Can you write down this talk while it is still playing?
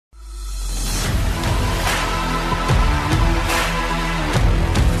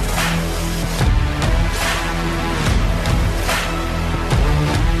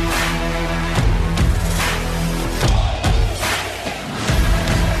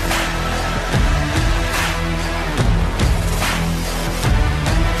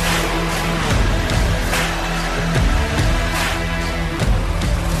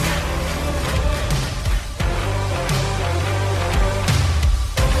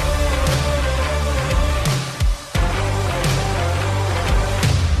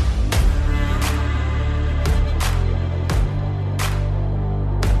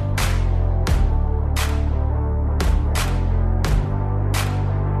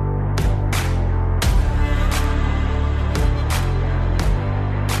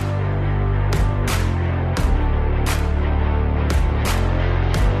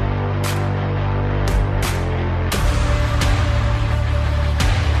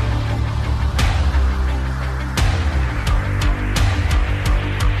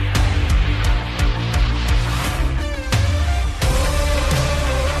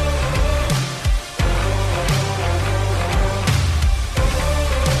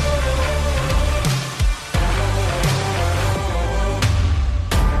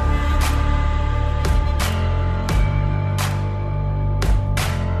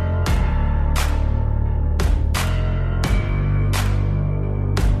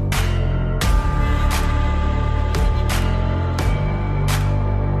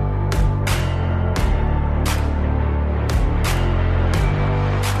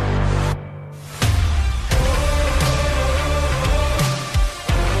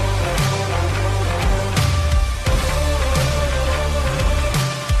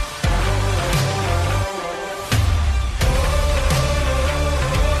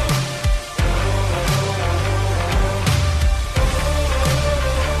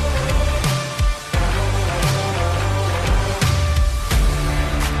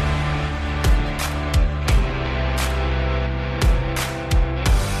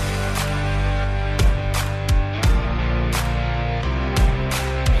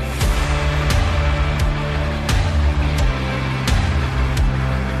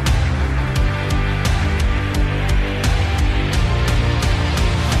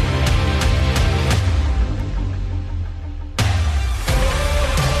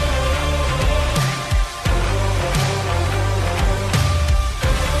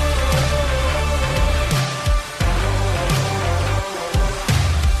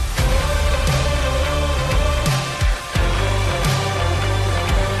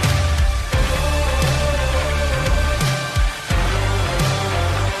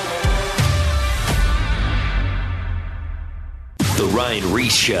Ryan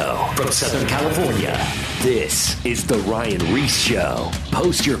Reese Show from Southern California. This is The Ryan Reese Show.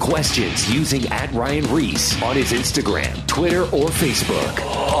 Post your questions using @Ryan Reese on his Instagram, Twitter, or Facebook.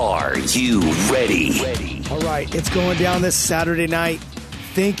 Are you ready? All right, it's going down this Saturday night.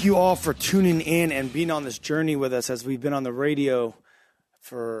 Thank you all for tuning in and being on this journey with us as we've been on the radio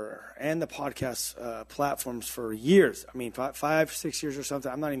and the podcast platforms for years. I mean, 5, 6 years or something.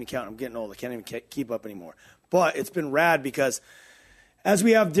 I'm not even counting. I'm getting old. I can't even keep up anymore. But it's been rad because as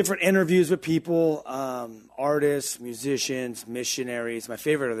we have different interviews with people, artists, musicians, missionaries. My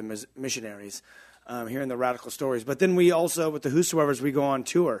favorite are the missionaries, hearing the radical stories. But then we also, with the Whosoevers, we go on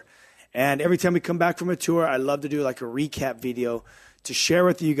tour. And every time we come back from a tour, I love to do like a recap video to share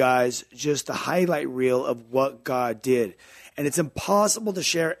with you guys just the highlight reel of what God did. And it's impossible to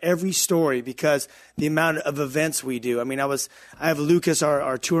share every story because the amount of events we do. I mean, I have Lucas,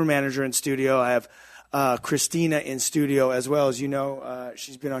 our tour manager, in studio. I have Christina in studio as well. As you know,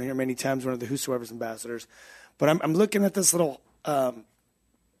 she's been on here many times, one of the Whosoevers ambassadors. But I'm looking at this little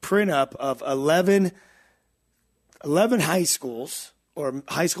print up of 11 high schools, or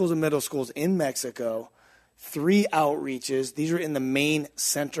high schools and middle schools in Mexico, 3 outreaches. These are in the main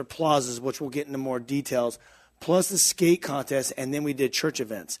center plazas, which we'll get into more details, plus the skate contest, and then we did church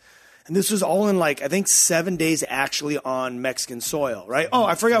events. And this was all in, like, I think 7 days actually on Mexican soil, right? Oh,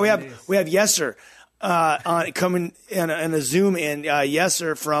 I forgot we have Yeser coming in a Zoom in.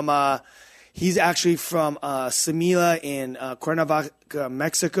 Yeser from he's actually from Semilla in Cuernavaca,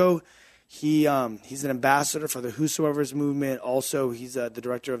 Mexico. He's an ambassador for the Whosoevers movement. Also, he's the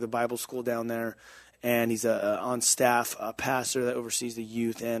director of the Bible school down there. And he's a on staff pastor that oversees the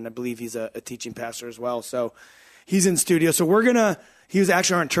youth, and I believe he's a teaching pastor as well. So he's in studio. So he was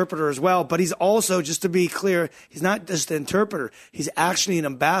actually our interpreter as well, but he's also, just to be clear, he's not just an interpreter. He's actually an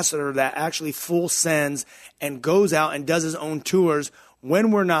ambassador that actually full sends and goes out and does his own tours when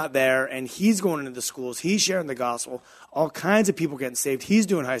we're not there, and he's going into the schools. He's sharing the gospel. All kinds of people getting saved. He's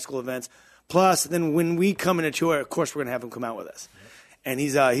doing high school events. Plus, then when we come into tour, of course, we're going to have him come out with us. And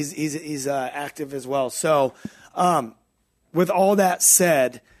he's active as well. So, with all that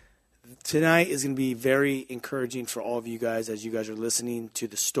said, tonight is going to be very encouraging for all of you guys as you guys are listening to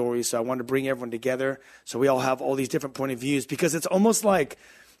the stories. So I wanted to bring everyone together so we all have all these different point of views, because it's almost like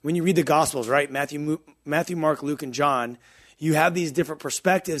when you read the Gospels, right? Matthew, Mark, Luke, and John. You have these different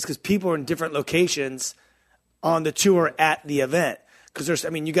perspectives because people are in different locations on the tour at the event. Because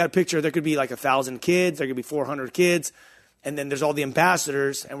you got a picture. There could be like 1,000 kids. There could be 400 kids. And then there's all the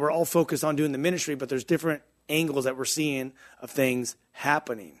ambassadors, and we're all focused on doing the ministry, but there's different angles that we're seeing of things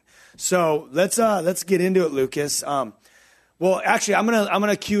happening. So let's get into it, Lucas. Well, actually, I'm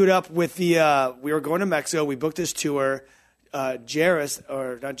gonna cue it up with the. We were going to Mexico. We booked this tour.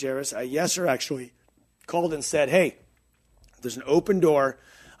 Yeser actually called and said, "Hey, there's an open door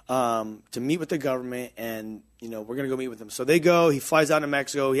to meet with the government, and we're gonna go meet with them." So they go. He flies out to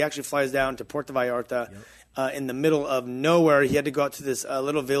Mexico. He actually flies down to Puerto Vallarta. Yep. In the middle of nowhere. He had to go out to this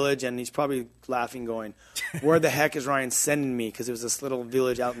little village, and he's probably laughing, going, "Where the heck is Ryan sending me?" Because it was this little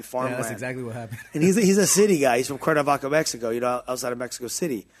village out in farmland. Yeah, that's exactly what happened. And he's a city guy. He's from Cuernavaca, Mexico, outside of Mexico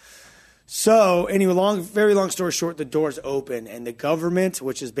City. So, anyway, very long story short, the doors open, and the government,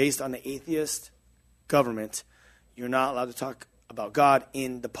 which is based on the atheist government, you're not allowed to talk about God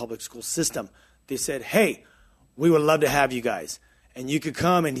in the public school system. They said, "Hey, we would love to have you guys. And you could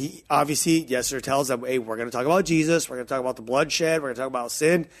come," and he obviously, Yeser tells them, "Hey, we're going to talk about Jesus. We're going to talk about the bloodshed. We're going to talk about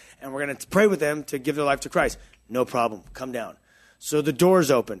sin. And we're going to pray with them to give their life to Christ." No problem. Come down. So the doors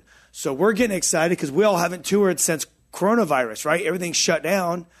open. So we're getting excited because we all haven't toured since coronavirus, right? Everything's shut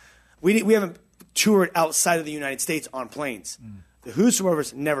down. We haven't toured outside of the United States on planes. The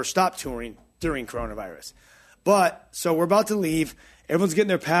Whosoevers never stopped touring during coronavirus. But so we're about to leave. Everyone's getting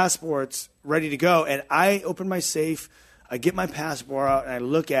their passports ready to go. And I open my safe. I get my passport out, and I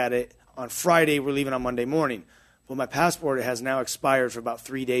look at it. On Friday, we're leaving on Monday morning. Well, my passport has now expired for about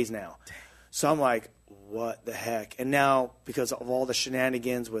 3 days now. So I'm like, what the heck? And now, because of all the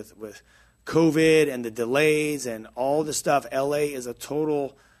shenanigans with COVID and the delays and all the stuff, L.A. is a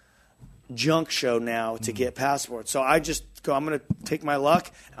total junk show now to get passports. So I just go, I'm going to take my luck.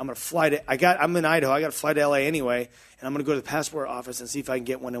 I'm going to fly to I'm in Idaho. I got to fly to L.A. anyway, and I'm going to go to the passport office and see if I can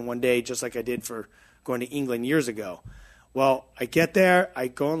get one in one day, just like I did for going to England years ago. Well, I get there, I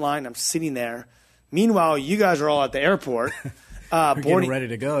go in line, I'm sitting there. Meanwhile, you guys are all at the airport. Getting ready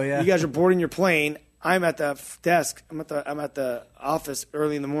to go, yeah. You guys are boarding your plane. I'm at the desk. I'm at the office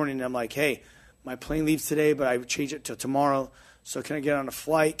early in the morning, and I'm like, "Hey, my plane leaves today, but I change it to tomorrow. So can I get on a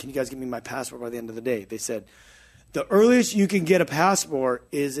flight? Can you guys give me my passport by the end of the day?" They said, "The earliest you can get a passport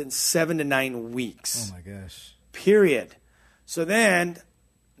is in 7 to 9 weeks." Oh, my gosh. Period. So then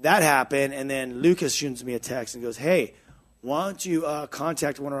that happened, and then Lucas shoots me a text and goes, hey, why don't you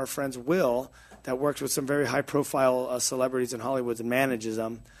contact one of our friends, Will, that works with some very high-profile celebrities in Hollywood and manages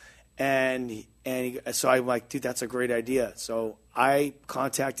them. So I'm like, dude, that's a great idea. So I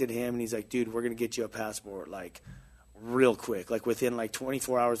contacted him, and he's like, dude, we're going to get you a passport, like, real quick, like within like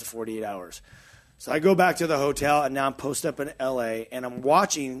 24 hours to 48 hours. So I go back to the hotel, and now I'm posted up in L.A., and I'm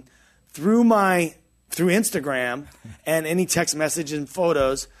watching through Instagram and any text message and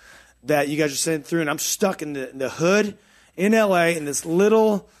photos that you guys are sending through, and I'm stuck in the hood in L.A. in this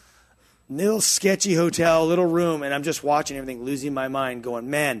little sketchy hotel, little room, and I'm just watching everything, losing my mind, going,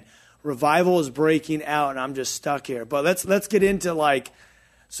 man, revival is breaking out, and I'm just stuck here. But let's get into, like,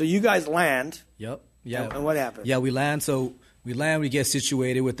 so you guys land. Yep. Yeah. And what happened? Yeah, we land. So we get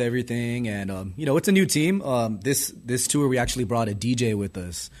situated with everything, and it's a new team. This tour we actually brought a DJ with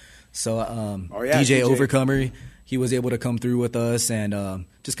us. So DJ Overcomer, he was able to come through with us and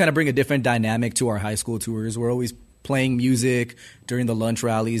just kind of bring a different dynamic to our high school tours. We're always playing music during the lunch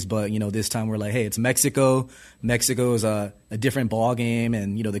rallies, but this time we're like, hey, it's Mexico. Mexico is a different ball game,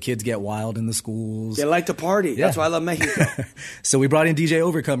 and the kids get wild in the schools. They like to party. Yeah. That's why I love Mexico. So we brought in DJ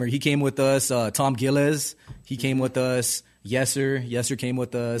Overcomer. He came with us. Tom Gilles, he came with us. Yeser came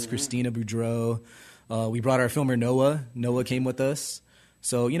with us. Christina Boudreau. We brought our filmer Noah. Noah came with us.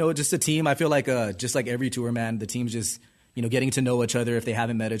 So just a team. I feel like just like every tour, man, the team's just getting to know each other if they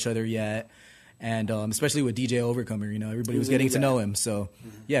haven't met each other yet. And especially with DJ Overcomer, everybody was getting to know him. So,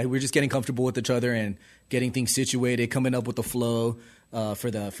 yeah, we're just getting comfortable with each other and getting things situated, coming up with the flow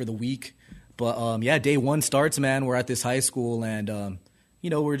for the week. But, day one starts, man. We're at this high school, and,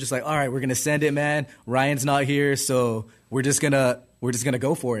 we're just like, all right, we're going to send it, man. Ryan's not here, so we're just gonna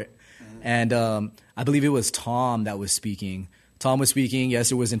go for it. And I believe it was Tom that was speaking. Tom was speaking.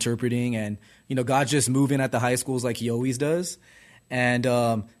 Yeser was interpreting. And, God's just moving at the high schools like he always does. And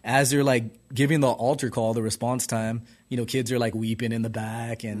as they're like giving the altar call, the response time, kids are like weeping in the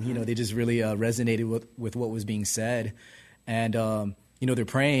back, and they just really resonated with what was being said. And they're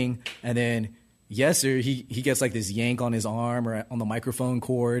praying, and then Yeser, he gets like this yank on his arm or on the microphone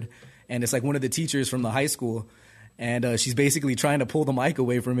cord, and it's like one of the teachers from the high school, and she's basically trying to pull the mic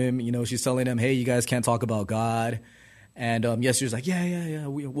away from him. She's telling him, hey, you guys can't talk about God. And Yester's like, yeah,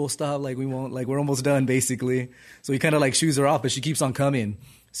 we'll stop. Like, we won't. Like, we're almost done, basically. So he kind of like shoos her off, but she keeps on coming.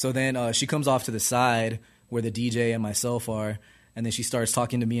 So then she comes off to the side where the DJ and myself are, and then she starts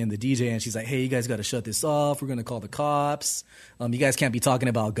talking to me and the DJ, and she's like, hey, you guys got to shut this off. We're going to call the cops. You guys can't be talking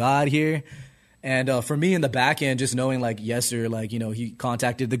about God here. And for me in the back end, just knowing like Yesser, like, he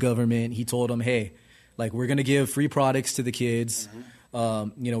contacted the government. He told them, hey, like, we're going to give free products to the kids. We're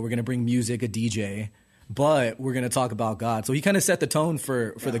going to bring music, a DJ. But we're going to talk about God. So he kind of set the tone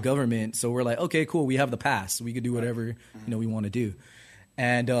for the government. So we're like, okay, cool. We have the pass. We could do whatever, we want to do.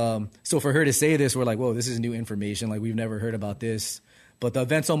 And so for her to say this, we're like, whoa, this is new information. Like, we've never heard about this. But the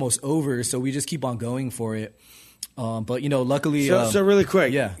event's almost over, so we just keep on going for it. But, luckily... So really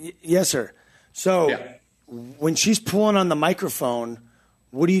quick. Yeah. Yes, sir. So when she's pulling on the microphone,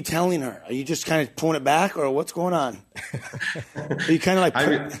 what are you telling her? Are you just kind of pulling it back, or what's going on? Are you kind of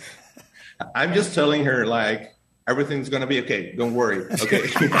like... I'm just telling her, like, everything's going to be okay. Don't worry. Okay.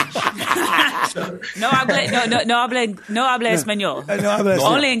 No habla español.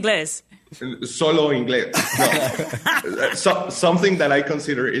 Only inglés. Solo inglés. No. Something that I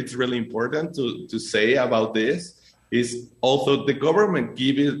consider it's really important to say about this is also the government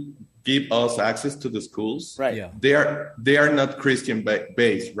give us access to the schools. Right. Yeah. They are not Christian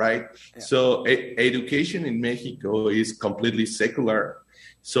based, right? Yeah. So education in Mexico is completely secular.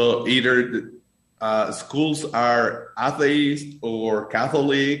 So either schools are atheist or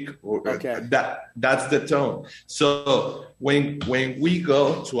Catholic, or that's the tone. So when we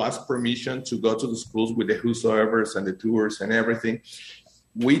go to ask permission to go to the schools with the whosoevers and the tours and everything,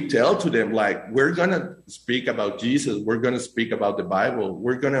 we tell to them, like, we're going to speak about Jesus. We're going to speak about the Bible.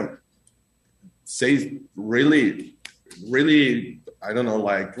 We're going to say really, really, I don't know,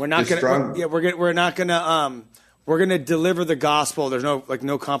 like, we're not going to, we're not going to, we're going to deliver the gospel. There's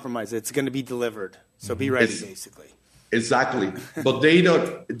no compromise. It's going to be delivered. So be ready, basically. Exactly. But they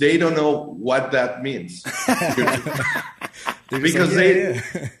don't know what that means. Because they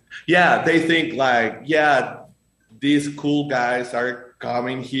think like, these cool guys are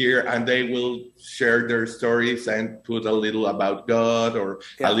coming here and they will share their stories and put a little about God or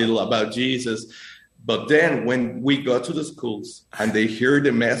a little about Jesus. But then when we go to the schools and they hear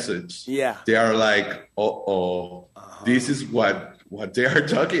the message, they are like, this is what they are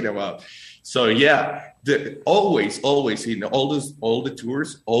talking about. So always in all the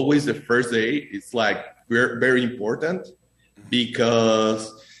tours, always the first day, it's like very, very important.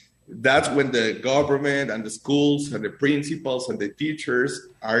 because that's when the government and the schools and the principals and the teachers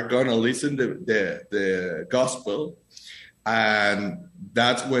are going to listen to the gospel. And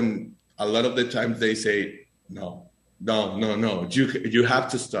that's when a lot of the times they say, no, you have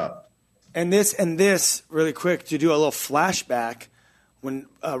to stop. And this really quick, to do a little flashback, when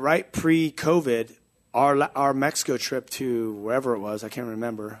right pre-COVID, our Mexico trip to wherever it was, I can't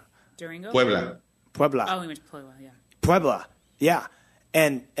remember. Durango? Puebla. Oh, we went to Puebla, yeah. Puebla, yeah.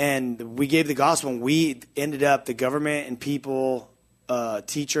 And we gave the gospel, and we ended up, the government and people,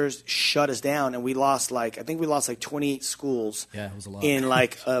 teachers shut us down, and we lost I think we lost 28 schools. Yeah, it was a lot. In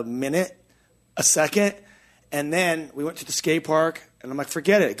a minute, a second. And then we went to the skate park, and I'm like,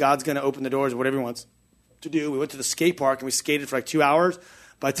 forget it. God's going to open the doors, whatever he wants to do. We went to the skate park, and we skated for 2 hours.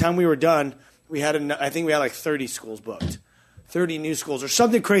 By the time we were done, I think we had 30 schools booked, 30 new schools or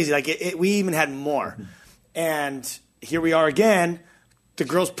something crazy. We even had more. And here we are again.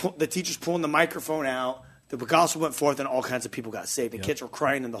 The teachers pulling the microphone out. The gospel went forth, and all kinds of people got saved. The kids were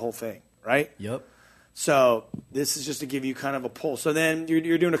crying in the whole thing, right? Yep. So this is just to give you kind of a pulse. So then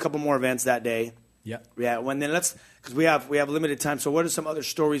you're doing a couple more events that day. Yeah. Yeah. Because we have limited time. So what are some other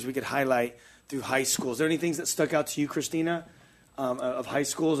stories we could highlight through high school? Is there any things that stuck out to you, Christina, of high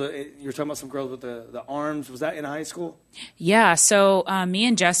schools? You're talking about some girls with the arms. Was that in high school? Yeah. So me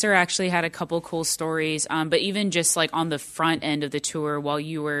and Jesser actually had a couple cool stories. But even just on the front end of the tour while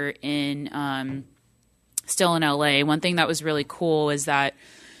you were still in LA, one thing that was really cool is that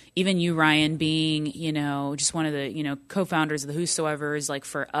even you, Ryan, being, just one of the, co-founders of the Whosoevers,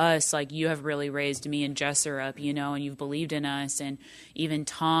 for us, you have really raised me and Jesser up, and you've believed in us, and even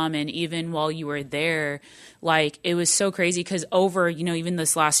Tom, and even while you were there, it was so crazy because over, even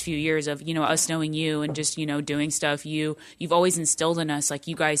this last few years of, us knowing you and just, doing stuff, you've always instilled in us,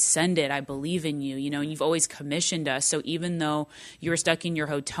 you guys send it, I believe in you, and you've always commissioned us. So even though you were stuck in your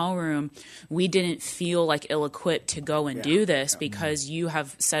hotel room, we didn't feel ill-equipped to go and do this because you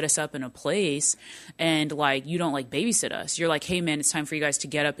have set us up in a place and you don't babysit us. You're hey man, it's time for you guys to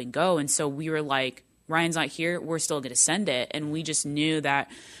get up and go. And so we were Ryan's not here, we're still going to send it. And we just knew that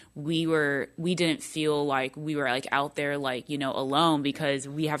we didn't feel like we were out there alone because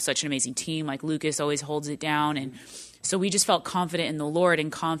we have such an amazing team. Lucas always holds it down, and so we just felt confident in the Lord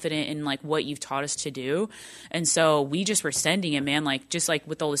and confident in what you've taught us to do. And so we just were sending it, man. Just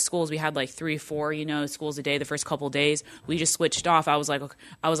with all the schools, we had 3, 4, schools a day. The first couple of days, we just switched off. I was like,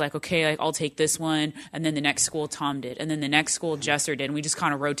 okay, I'll take this one. And then the next school, Tom did. And then the next school, Jesser did. And we just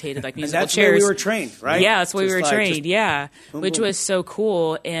kind of rotated musical and that's chairs. Where we were trained, right? Yeah, that's where we were trained. Yeah, boom, which boom. was so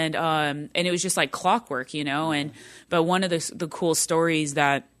cool. And it was just clockwork, but one of the cool stories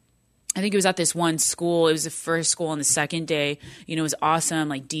that I think it was at this one school. It was the first school on the second day. It was awesome.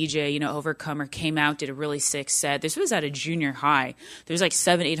 DJ, Overcomer came out, did a really sick set. This was at a junior high. There was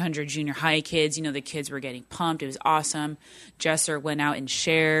 700-800 junior high kids. The kids were getting pumped. It was awesome. Jesser went out and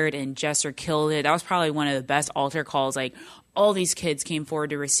shared, and Jesser killed it. That was probably one of the best altar calls. All these kids came forward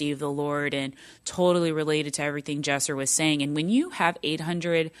to receive the Lord and totally related to everything Jesser was saying. And when you have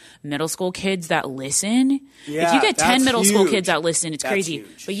 800 middle school kids that listen, if you get 10 middle school kids that listen, it's crazy.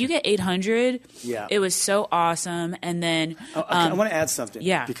 Huge. But you get 800, it was so awesome. And then I want to add something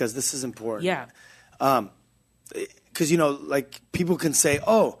because this is important. Yeah. Because, people can say,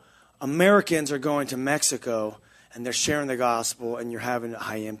 oh, Americans are going to Mexico and they're sharing the gospel and you're having a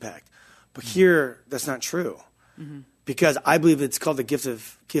high impact. But here, that's not true. Mm-hmm. Because I believe it's called the gift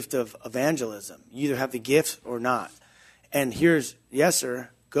of evangelism. You either have the gift or not. And here's Jesser,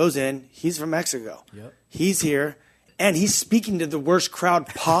 goes in. He's from Mexico. Yep. He's here, and he's speaking to the worst crowd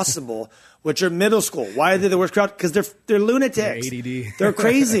possible, which are middle school. Why are they the worst crowd? Because they're lunatics. They're ADD. They're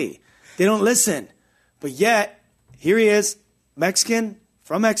crazy. They don't listen. But yet, here he is, Mexican,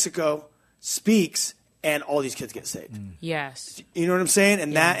 from Mexico, speaks, and all these kids get saved. Yes. You know what I'm saying?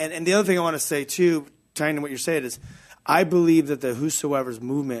 And and the other thing I want to say, too, tying to what you're saying is, I believe that the Whosoevers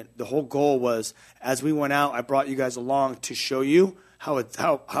movement, the whole goal was, as we went out, I brought you guys along to show you how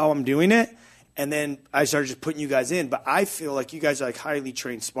I'm doing it, and then I started just putting you guys in. But I feel like you guys are highly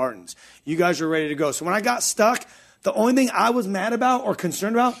trained Spartans. You guys are ready to go. So when I got stuck, the only thing I was mad about or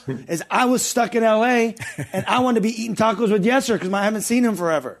concerned about is I was stuck in L.A., and I wanted to be eating tacos with Jesser because I haven't seen him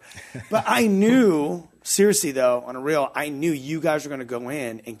forever. But I knew, seriously though, on a real, I knew you guys were going to go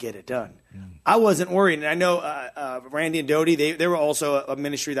in and get it done. I wasn't worried. And I know Randy and Dodie, they were also a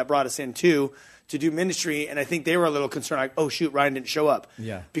ministry that brought us in too to do ministry. And I think they were a little concerned, oh, shoot, Ryan didn't show up.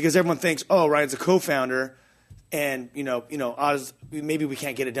 Yeah. Because everyone thinks, oh, Ryan's a co-founder. And, maybe we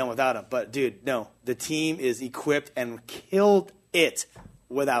can't get it done without him. But, dude, no. The team is equipped and killed it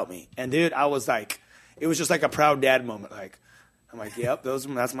without me. And, dude, I was it was just a proud dad moment. I'm like, yep,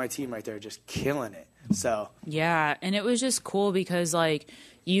 that's my team right there, just killing it. So yeah, and it was just cool because like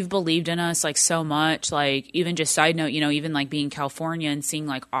you've believed in us like so much. Like even just side note, even like being in California and seeing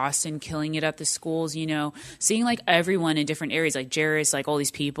like Austin killing it at the schools, seeing like everyone in different areas, like Jairus, like all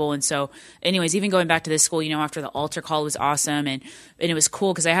these people. And so anyways, even going back to this school, after the altar call was awesome. And it was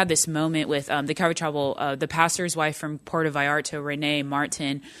cool because I had this moment with the Calvary Chapel, the pastor's wife from Puerto Vallarta, Renee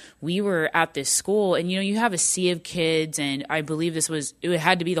Martin. We were at this school and, you have a sea of kids. And I believe it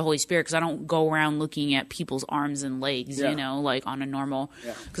had to be the Holy Spirit because I don't go around looking at people's arms and legs, like on a normal,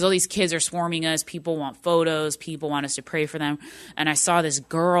 because all these kids are swarming us. People want photos. People want us to pray for them. And I saw this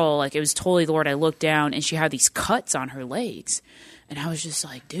girl, like it was totally the Lord. I looked down and she had these cuts on her legs. And I was just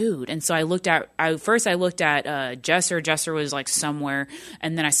like, dude. And so I looked at Jesser. Jesser was like somewhere.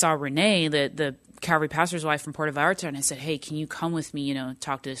 And then I saw Renee, the Calvary pastor's wife from Puerto Vallarta. And I said, hey, can you come with me,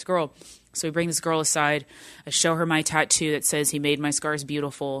 talk to this girl? So we bring this girl aside. I show her my tattoo that says he made my scars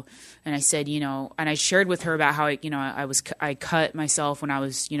beautiful. And I said, and I shared with her about how, I cut myself when I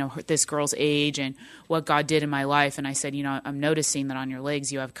was, this girl's age and what God did in my life. And I said, I'm noticing that on your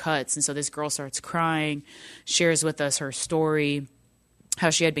legs you have cuts. And so this girl starts crying, shares with us her story, how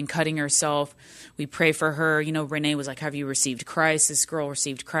she had been cutting herself. We pray for her. Renee was like, have you received Christ? This girl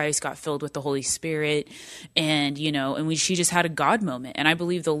received Christ, got filled with the Holy Spirit. And, she just had a God moment. And I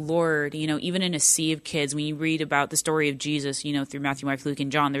believe the Lord, even in a sea of kids, when you read about the story of Jesus, through Matthew, Mark, Luke,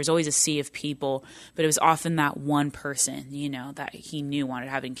 and John, there's always a sea of people, but it was often that one person, that he knew wanted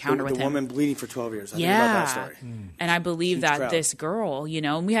to have an encounter with him. The woman bleeding for 12 years. I think yeah. about that story. And I believe Huge that crowd. this girl,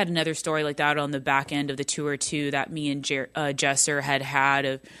 and we had another story like that on the back end of the tour too, that me and Jesser had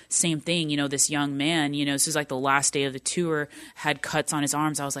of same thing, this young man, this is like the last day of the tour, had cuts on his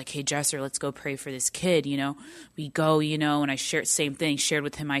arms. I was like, hey, Jesser, let's go pray for this kid, We go, and I shared shared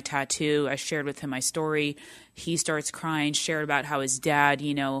with him my tattoo. I shared with him my story. He starts crying, shared about how his dad,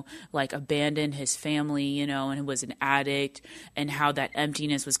 like abandoned his family, and was an addict, and how that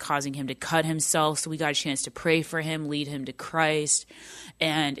emptiness was causing him to cut himself. So we got a chance to pray for him, lead him to Christ.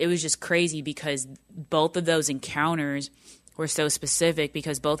 And it was just crazy because both of those encounters were so specific,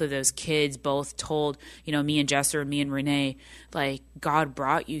 because both of those kids both told, me and Jesser and me and Renee, like, God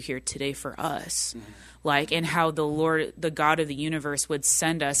brought you here today for us. Mm-hmm. Like, and how the Lord, the God of the universe, would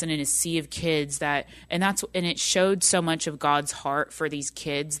send us, and in a sea of kids and it showed so much of God's heart for these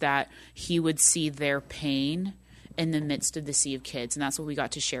kids, that he would see their pain in the midst of the sea of kids. And that's what we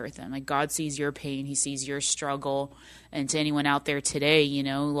got to share with them. Like, God sees your pain. He sees your struggle. And to anyone out there today,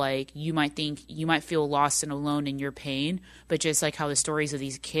 like, you might feel lost and alone in your pain, but just like how the stories of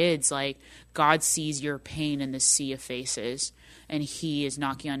these kids, like, God sees your pain in the sea of faces, and he is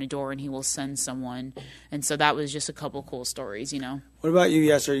knocking on a door, and he will send someone. And so that was just a couple cool stories, What about you,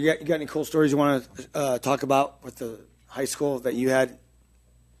 Yesser? You got any cool stories you want to talk about with the high school that you had?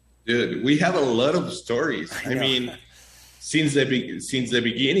 Dude, we have a lot of stories. I mean, since the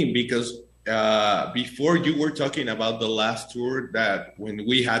beginning, because before you were talking about the last tour, that when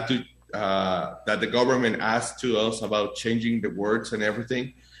we had to, that the government asked to us about changing the words and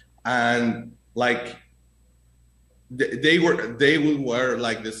everything, and like they were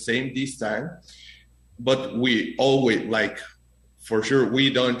like the same this time, but we always, like, for sure, we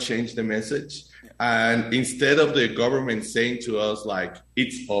don't change the message. And instead of the government saying to us, like,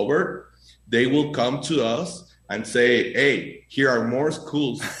 it's over, they will come to us and say, hey, here are more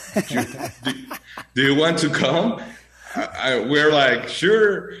schools. Do you want to come? We're like,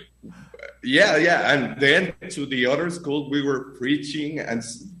 sure. Yeah. And then to the other schools, we were preaching and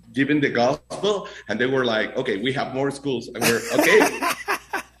giving the gospel. And they were like, okay, we have more schools. And we're,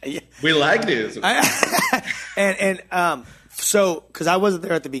 okay, we like this. So, because I wasn't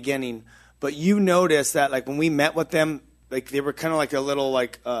there at the beginning, but you noticed that, like, when we met with them, like, they were kind of like a little,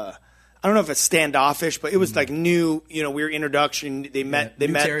 like, I don't know if it's standoffish, but it was like new, we were introduction. They met.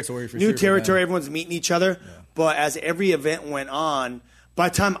 Territory for new sure, territory. man. Everyone's meeting each other. Yeah. But as every event went on, by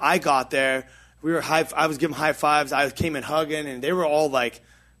the time I got there, I was giving high fives. I came in hugging, and they were all like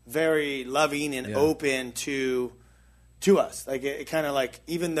very loving and open to us. Like, it kind of like,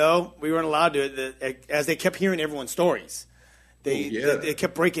 even though we weren't allowed to, as they kept hearing everyone's stories, they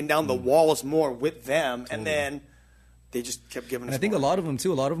kept breaking down the walls more with them, and then they just kept giving us. And I think a lot of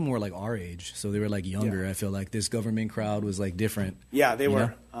them were like our age, so they were like younger. I feel like this government crowd was like different. Yeah, they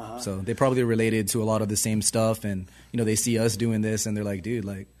were. Uh-huh. So they probably related to a lot of the same stuff, and they see us doing this, and they're like, dude,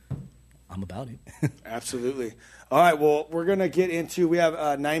 like, I'm about it. Absolutely. All right, well, we're gonna get into. We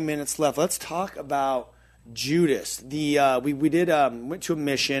have 9 minutes left. Let's talk about Judas. We went to a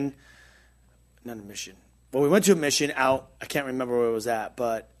mission. Not a mission. Well, we went to a mission out. I can't remember where it was at,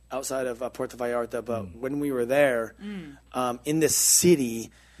 but outside of Puerto Vallarta. But when we were there, in the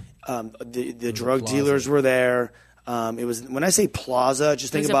city, the drug dealers were there. It was, when I say plaza,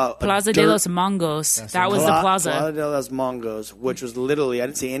 just think about Plaza de los Mangos. That was the plaza. Plaza de los Mangos, which was literally, I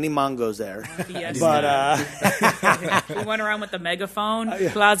didn't see any mangos there. Yes. But we went around with the megaphone,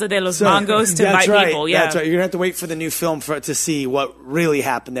 Plaza de los Mangos, to invite people. Yeah, that's right. You're gonna have to wait for the new film to see what really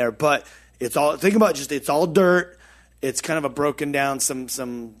happened there. But it's all, think about it's all dirt. It's kind of a broken down,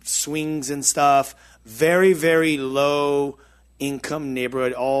 some swings and stuff. Very, very low income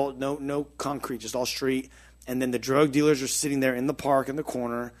neighborhood. All no concrete, just all street. And then the drug dealers are sitting there in the park in the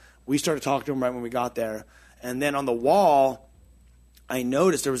corner. We started talking to them right when we got there. And then on the wall, I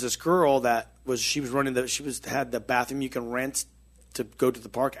noticed there was this girl that she had the bathroom you can rent to go to the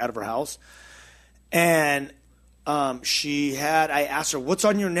park out of her house. And I asked her, "What's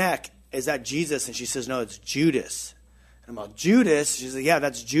on your neck? Is that Jesus?" And she says, "No, it's Judas." And I'm like, "Judas?" She's like, "Yeah,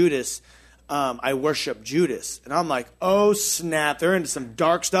 that's Judas. I worship Judas." And I'm like, oh, snap. They're into some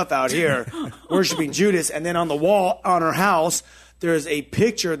dark stuff out here, worshiping Judas. And then on the wall on her house, there's a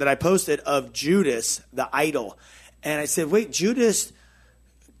picture that I posted of Judas, the idol. And I said, wait, Judas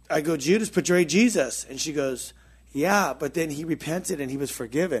betrayed Jesus. And she goes, yeah, but then he repented and he was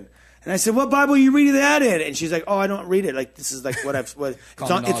forgiven. And I said, what Bible are you reading that in? And she's like, oh, I don't read it. Like, this is like it's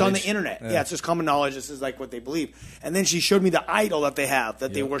on the internet. Yeah, it's just common knowledge. This is like what they believe. And then she showed me the idol that they have,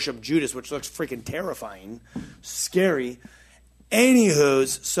 that they worship Judas, which looks freaking terrifying, scary.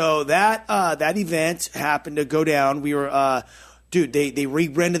 Anywho's, so that event happened to go down. We were, they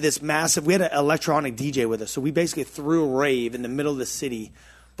re-rented this massive, we had an electronic DJ with us. So we basically threw a rave in the middle of the city.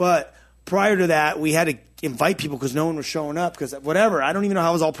 But prior to that, we had to invite people because no one was showing up because whatever. I don't even know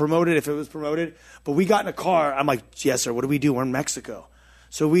how it was all promoted, if it was promoted. But we got in a car. I'm like, yes, sir, what do we do? We're in Mexico.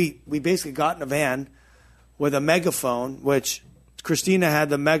 So we basically got in a van with a megaphone, which Christina had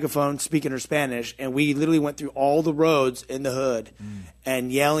the megaphone speaking her Spanish, and we literally went through all the roads in the hood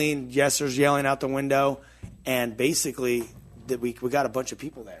and yelling, yesers yelling out the window, and basically we got a bunch of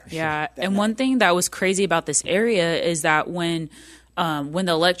people there. Yeah, and one thing that was crazy about this area is that when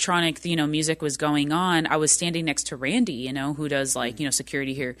the electronic, music was going on, I was standing next to Randy, who does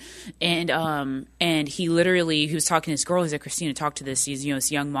security here. And he was talking to this girl. He said, Christina, talk to this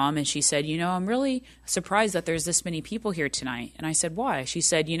young mom. And she said, I'm really surprised that there's this many people here tonight. And I said, why? She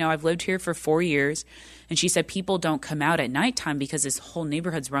said, I've lived here for 4 years. And she said, people don't come out at nighttime because this whole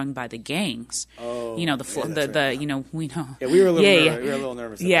neighborhood's run by the gangs. Oh, we know. Yeah, we were a little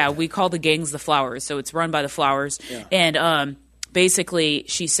nervous. Yeah, we call the gangs the Flowers. So it's run by the Flowers. Yeah. And, basically,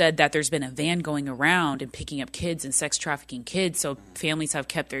 she said that there's been a van going around and picking up kids and sex trafficking kids, so families have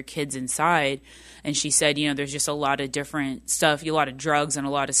kept their kids inside. And she said, there's just a lot of different stuff, a lot of drugs and a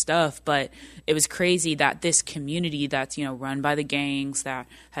lot of stuff. But it was crazy that this community that's, run by the gangs, that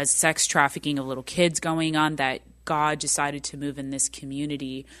has sex trafficking of little kids going on, that God decided to move in this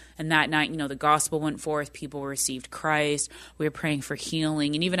community. And that night, the gospel went forth. People received Christ. We were praying for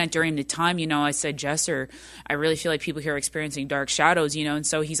healing. And even during the time, I said, Jesser, I really feel like people here are experiencing dark shadows, And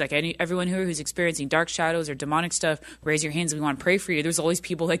so he's like, everyone here who's experiencing dark shadows or demonic stuff, raise your hands. We want to pray for you. There's all these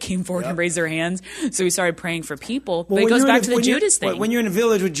people that came forward and raised their hands. So we started praying for people. But it goes back to the Judas thing. When you're in a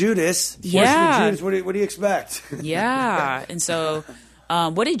village with Judas, what do you expect? Yeah. And so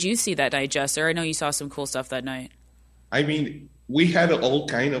what did you see that night, Jesser? I know you saw some cool stuff that night. I mean, we had all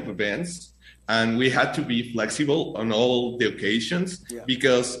kind of events, and we had to be flexible on all the occasions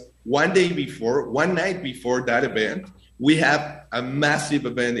because one night before that event, we have a massive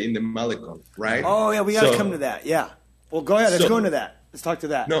event in the Malecon, right? Oh, yeah, we got to come to that. Yeah. Well, go ahead. Let's go into that. Let's talk to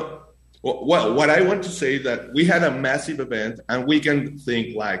that. No. Well, what I want to say is that we had a massive event, and we can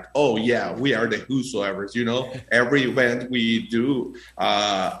think like, oh, yeah, we are the whosoevers, Every event we do,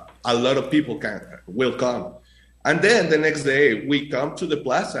 a lot of people will come. And then the next day we come to the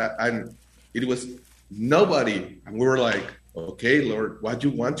plaza and it was nobody. And we were like, okay, Lord, what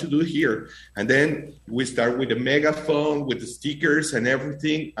do you want to do here? And then we start with the megaphone, with the stickers and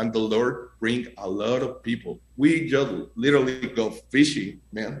everything. And the Lord bring a lot of people. We just literally go fishing,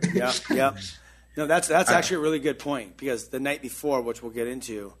 man. Yeah. No, that's actually a really good point because the night before, which we'll get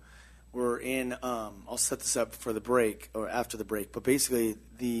into, we're in, I'll set this up for the break or after the break. But basically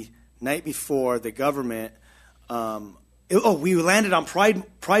the night before the government, we landed on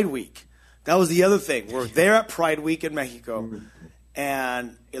Pride Week. That was the other thing. We're there at Pride Week in Mexico,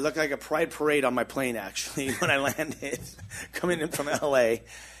 and it looked like a pride parade on my plane, actually, when I landed, coming in from L.A.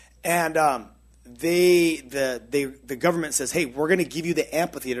 And the government says, hey, we're going to give you the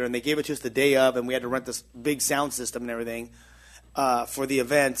amphitheater, and they gave it to us the day of, and we had to rent this big sound system and everything for the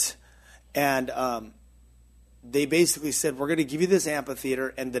event. And they basically said, we're going to give you this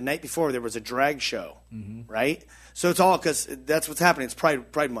amphitheater, and the night before there was a drag show, right? So it's all because that's what's happening. It's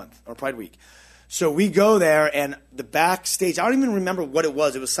Pride Month or Pride Week. So we go there, and the backstage, I don't even remember what it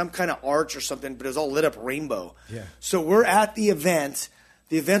was. It was some kind of arch or something, but it was all lit up rainbow. Yeah. So we're at the event.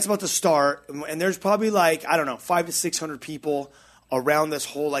 The event's about to start, and there's probably 500 to 600 people around this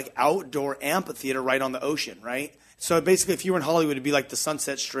whole outdoor amphitheater right on the ocean, right? So basically, if you were in Hollywood, it'd be like the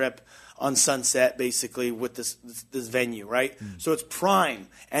Sunset Strip on Sunset, basically, with this venue, right? So it's prime,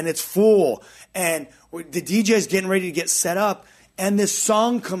 and it's full, and the DJ's getting ready to get set up, and this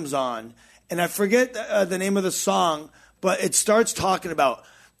song comes on, and I forget the name of the song, but it starts talking about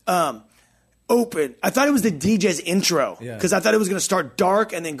open. I thought it was the DJ's intro, because I thought it was going to start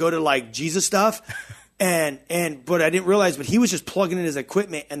dark and then go to Jesus stuff, but I didn't realize, but he was just plugging in his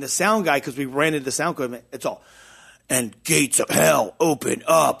equipment, and the sound guy, because we rented the sound equipment, it's all, and gates of hell open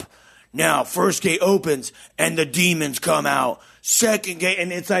up. Now, first gate opens, and the demons come out. Second gate, and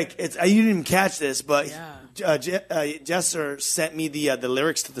you didn't even catch this, but Jester sent me the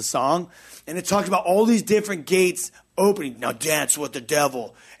lyrics to the song, and it talked about all these different gates opening. Now dance with the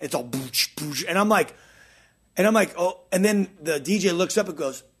devil. It's all boosh, boosh. And I'm like, oh, and then the DJ looks up and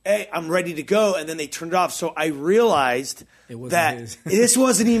goes, hey, I'm ready to go. And then they turned it off. So I realized that this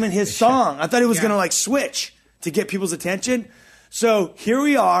wasn't even his song. I thought it was going to switch to get people's attention. So here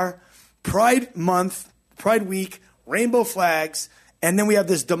we are. Pride Month, Pride Week, rainbow flags, and then we have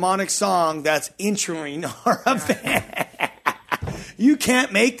this demonic song that's introing our event. You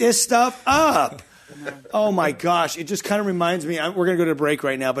can't make this stuff up. Oh my gosh, it just kind of reminds me, we're going to go to a break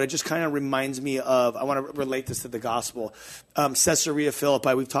right now, but it just kind of reminds me of, I want to relate this to the gospel. Caesarea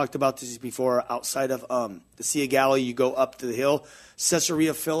Philippi, we've talked about this before, outside of the Sea of Galilee, you go up to the hill.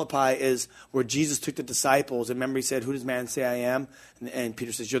 Caesarea Philippi is where Jesus took the disciples. And remember, he said, who does man say I am? And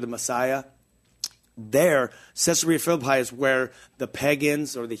Peter says, you're the Messiah. There, Caesarea Philippi is where the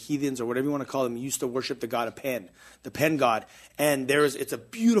pagans or the heathens or whatever you want to call them used to worship the god of Pan, the Pan god. And it's a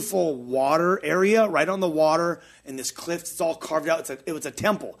beautiful water area right on the water, and this cliff, it's all carved out. It was a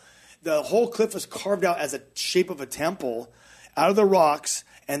temple. The whole cliff was carved out as a shape of a temple out of the rocks,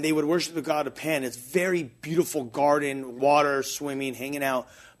 and they would worship the god of Pan. It's very beautiful garden, water, swimming, hanging out.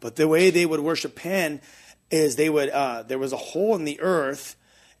 But the way they would worship Pan is they would there was a hole in the earth,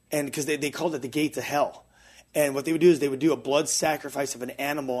 and because they called it the gate to hell. And what they would do is they would do a blood sacrifice of an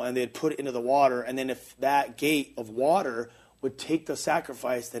animal, and they'd put it into the water. And then if that gate of water would take the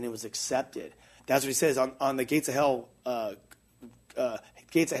sacrifice, then it was accepted. That's what he says on the gates of hell.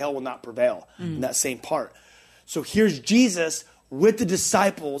 Gates of hell will not prevail in that same part. So here's Jesus with the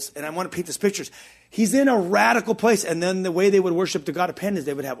disciples, and I want to paint this picture. He's in a radical place, and then the way they would worship the god of Pan is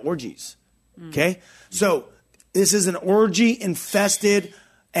they would have orgies. Okay? So this is an orgy-infested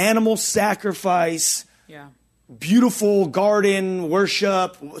animal sacrifice, beautiful garden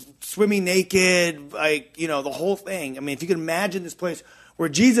worship, swimming naked, the whole thing. I mean, if you can imagine this place where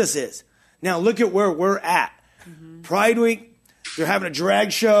Jesus is. Now look at where we're at. Pride Week, they're having a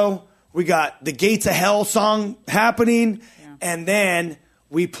drag show. We got the Gates of Hell song happening, and then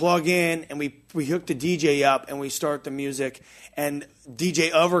we plug in and we hook the DJ up and we start the music, and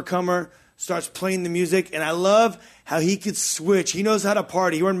DJ Overcomer starts playing the music, and I love how he could switch. He knows how to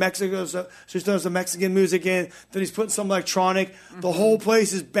party. We're in Mexico, so he throws some Mexican music in. Then he's putting some electronic. The whole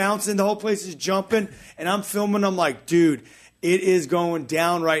place is bouncing. The whole place is jumping. And I'm filming. I'm like, dude, it is going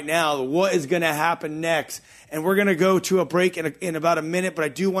down right now. What is going to happen next? And we're going to go to a break in about a minute, but I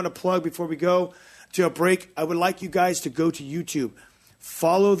do want to plug before we go to a break. I would like you guys to go to YouTube.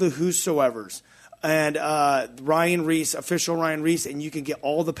 Follow the Whosoevers and Ryan Reese, official Ryan Reese, and you can get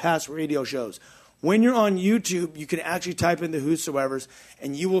all the past radio shows. When you're on YouTube, you can actually type in the Whosoevers,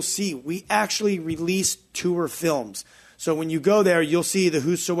 and you will see we actually release tour films. So when you go there, you'll see the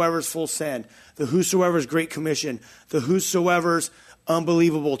Whosoevers Full Send, the Whosoevers Great Commission, the Whosoevers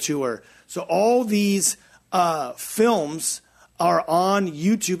Unbelievable Tour. So all these films are on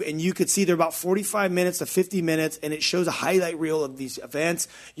YouTube, and you could see they're about 45 minutes to 50 minutes, and it shows a highlight reel of these events.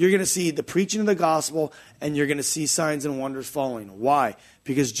 You're going to see the preaching of the gospel, and you're going to see signs and wonders following. Why?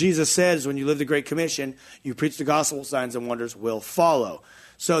 Because Jesus says when you live the Great Commission, you preach the gospel, signs and wonders will follow.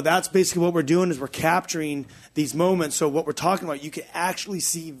 So that's basically what we're doing, is we're capturing these moments. So what we're talking about, you can actually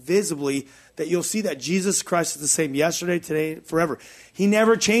see visibly that you'll see that Jesus Christ is the same yesterday, today, forever. He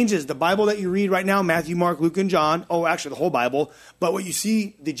never changes. The Bible that you read right now, Matthew, Mark, Luke, and John, actually the whole Bible, but what you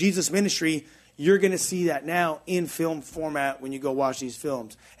see, the Jesus ministry, you're going to see that now in film format when you go watch these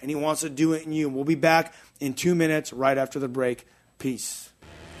films. And he wants to do it in you. We'll be back in 2 minutes right after the break. Peace.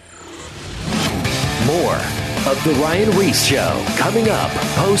 More of The Ryan Reese Show. Coming up,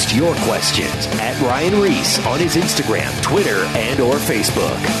 post your questions at Ryan Reese on his Instagram, Twitter, and or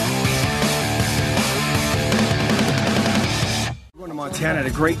Facebook. We're going to Montana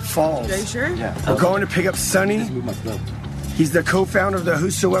to Great Falls. Are you sure? Yeah. We're going to pick up Sonny. He's the co-founder of the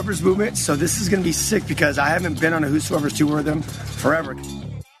Whosoever's movement, so this is going to be sick because I haven't been on a Whosoever's tour with them forever.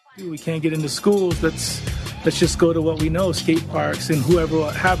 We can't get into schools. Let's just go to what we know, skate parks and whoever will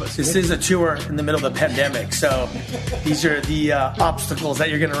have us. This is a tour in the middle of the pandemic, so these are the obstacles that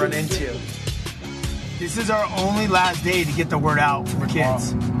you're going to run into. This is our only last day to get the word out for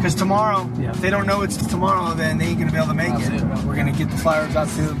kids. Because tomorrow, if they don't know it's tomorrow, then they ain't going to be able to make it. We're going to get the flyers out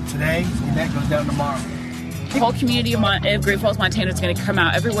to them today, and that goes down tomorrow. The whole community of Great Falls, Montana is going to come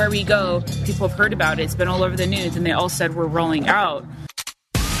out. Everywhere we go, people have heard about it. It's been all over the news, and they all said we're rolling out.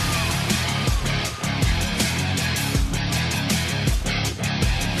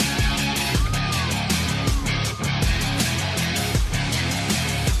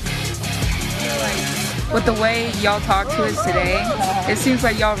 With the way y'all talk to us today, it seems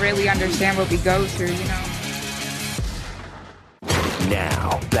like y'all really understand what we go through, you know.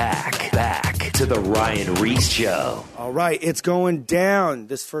 Now, back to the Ryan Reese Show. All right, it's going down.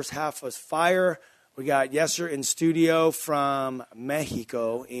 This first half was fire. We got Yeser in studio from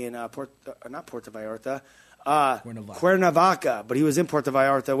Mexico in not Puerto Vallarta, Cuernavaca, but he was in Puerto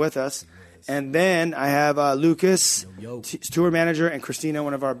Vallarta with us. And then I have Lucas, tour manager, and Christina,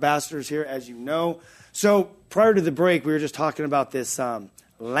 one of our ambassadors here, as you know. So prior to the break, we were just talking about this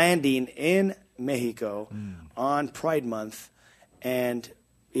landing in Mexico on Pride Month, and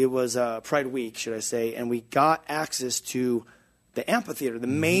it was Pride Week, should I say, and we got access to the amphitheater, the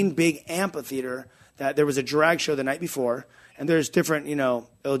main big amphitheater. That there was a drag show the night before, and there's different,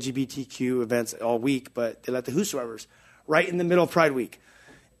 LGBTQ events all week, but they let the Whosoevers right in the middle of Pride Week.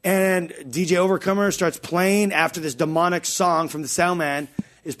 And DJ Overcomer starts playing after this demonic song from the Soundman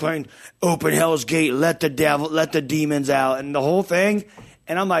is playing Open Hell's Gate, let the demons out, and the whole thing.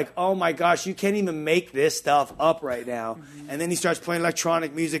 And I'm like, oh my gosh, you can't even make this stuff up right now. And then he starts playing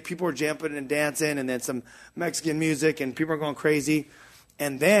electronic music. People are jumping and dancing, and then some Mexican music, and people are going crazy.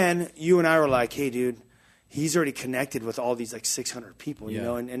 And then you and I were like, hey, dude, he's already connected with all these 600 people, you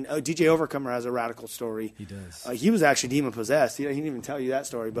know. And DJ Overcomer has a radical story. He does. He was actually demon possessed. He didn't even tell you that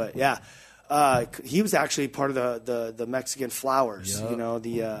story, but yeah. He was actually part of the Mexican Flowers,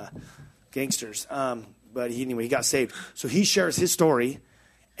 the gangsters. But he got saved. So he shares his story,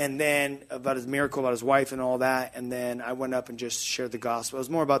 and then about his miracle, about his wife and all that. And then I went up and just shared the gospel. It was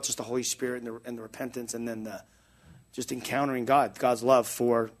more about just the Holy Spirit and the repentance, and then just encountering God's love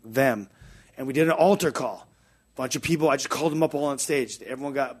for them. And we did an altar call. A bunch of people, I just called them up all on stage.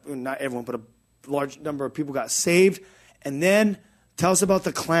 Everyone got, not everyone, but a large number of people got saved. And then tell us about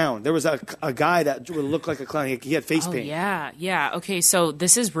the clown. There was a guy that would look like a clown. He had face paint. Yeah. Okay, so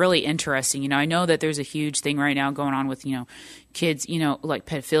this is really interesting. I know that there's a huge thing right now going on with, kids, like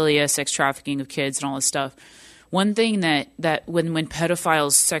pedophilia, sex trafficking of kids and all this stuff. One thing that when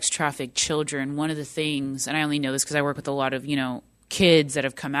pedophiles sex traffic children, one of the things, and I only know this because I work with a lot of, kids that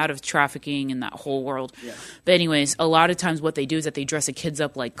have come out of trafficking and that whole world. Yeah. But anyways, a lot of times what they do is that they dress the kids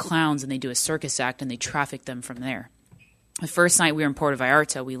up like clowns and they do a circus act and they traffic them from there. The first night we were in Puerto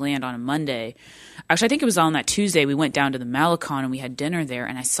Vallarta, we land on a Monday. Actually, I think it was on that Tuesday. We went down to the Malecon and we had dinner there,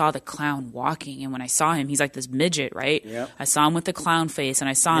 and I saw the clown walking. And when I saw him, he's like this midget, right? Yep. I saw him with the clown face, and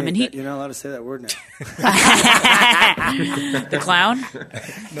I saw him, and you're not allowed to say that word now. The clown?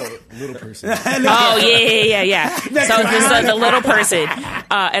 No, little person. Oh, yeah. So the little person,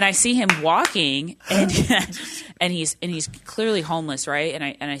 and I see him walking, and he's clearly homeless, right?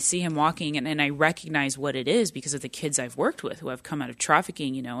 And I see him walking, and I recognize what it is because of the kids I've worked with who have come out of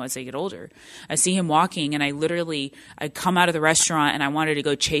trafficking, as they get older. I see him walking, and I come out of the restaurant, and I wanted to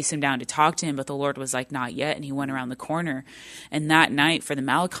go chase him down to talk to him, but the Lord was like, not yet, and he went around the corner. And that night for the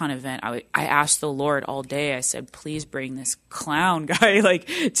Malecon event, I asked the Lord all day, I said, please bring this clown guy,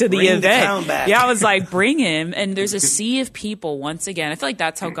 to the event. The clown back. Yeah, I was like, bring him. And there's a sea of people, once again. I feel like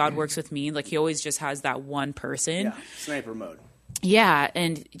that's how God works with me. He always just has that one person. Yeah, sniper mode. Yeah,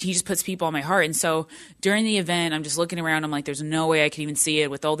 and he just puts people on my heart. And so during the event, I'm just looking around. I'm like, there's no way I can even see it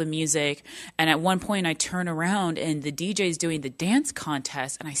with all the music. And at one point, I turn around, and the DJ's doing the dance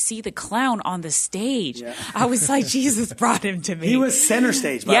contest, and I see the clown on the stage. Yeah. I was like, Jesus brought him to me. He was center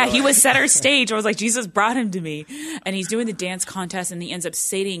stage, by the way. He was center stage. I was like, Jesus brought him to me. And he's doing the dance contest, and he ends up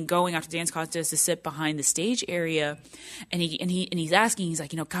going after the dance contest to sit behind the stage area. And he's asking, he's like,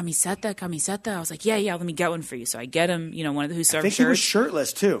 camiseta. I was like, yeah, let me get one for you. So I get him, one of the Whosoever's shirts. He was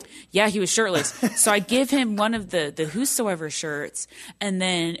shirtless too. Yeah, he was shirtless. So I give him one of the whosoever shirts, and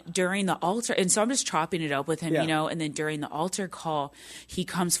then during the altar, and so I'm just chopping it up with him, and then during the altar call, he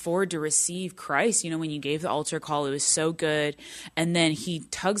comes forward to receive Christ. When you gave the altar call, it was so good. And then he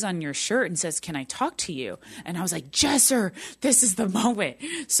tugs on your shirt and says, "Can I talk to you?" And I was like, "Jesser, this is the moment."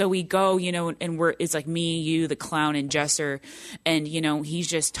 So we go, and it's like me, you, the clown, and Jesser, and he's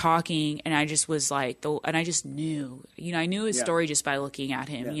just talking, and I just was like, and I just knew, I knew his story just by looking at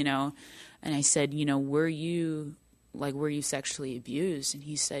him, and I said, were you sexually abused? And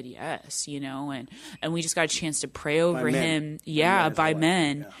he said yes, and we just got a chance to pray over him. By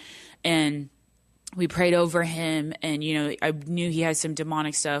men. And we prayed over him, and, I knew he had some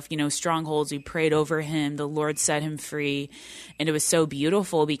demonic stuff, strongholds. We prayed over him. The Lord set him free. And it was so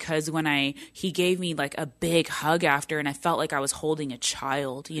beautiful because when he gave me like a big hug after, and I felt like I was holding a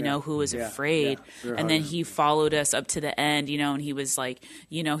child, who was afraid. And then he followed us up to the end, and he was like,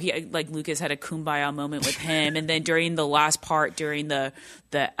 he like Lucas had a kumbaya moment with him. And then during the last part, during the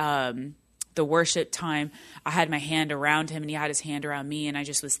worship time, I had my hand around him and he had his hand around me, and I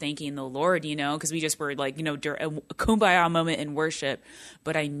just was thanking the Lord, because we just were like, during a kumbaya moment in worship.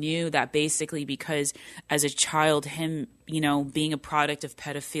 But I knew that basically because as a child, him, being a product of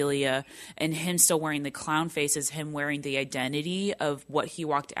pedophilia and him still wearing the clown face is him wearing the identity of what he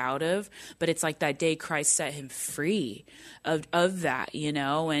walked out of. But it's like that day Christ set him free of that,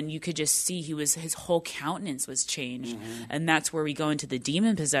 and you could just see his whole countenance was changed. And that's where we go into the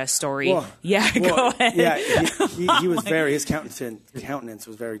demon possessed story. Go ahead. Yeah, he was his countenance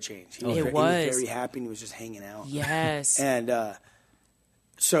was very changed. He was very happy, and he was just hanging out. Yes. And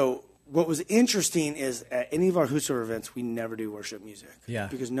so what was interesting is at any of our Whosoever events, we never do worship music. Yeah.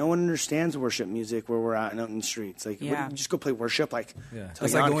 Because no one understands worship music where we're out in the streets. Like, just go play worship. Like,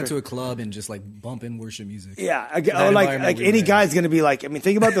 it's like going to a club and just like bumping worship music. Yeah. Like any guy's going to be like,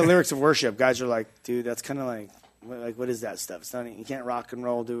 think about the lyrics of worship. Guys are like, dude, that's kind of like, what is that stuff? It's not, you can't rock and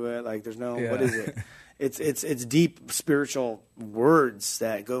roll do it. Like, there's no, what is it? It's deep spiritual words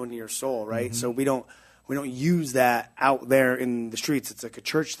that go into your soul, right? So we don't use that out there in the streets. It's like a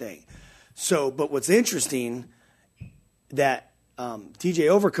church thing. So, but what's interesting that DJ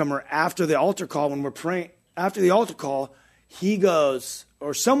Overcomer, after the altar call, when we're praying, after the altar call, he goes,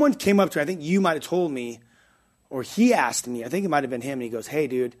 or someone came up to me, I think you might have told me, or he asked me, I think it might have been him, and he goes, "Hey,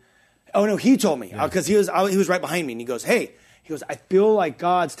 dude." Oh, no, he told me, because he was right behind me, and he goes, "Hey," he goes, "I feel like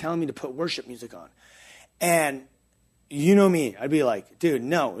God's telling me to put worship music on." And you know me, I'd be like, "Dude,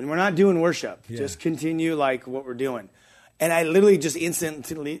 no, and we're not doing worship. Just continue like what we're doing." And I literally just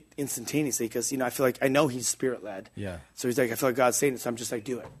instantaneously, because, I feel like I know he's spirit-led. Yeah. So he's like, I feel like God's saying it, so I'm just like,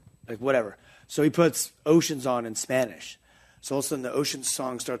 do it. Like, whatever. So he puts Oceans on in Spanish. So all of a sudden the Oceans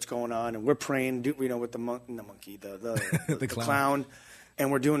song starts going on, and we're praying, with the monkey, the clown,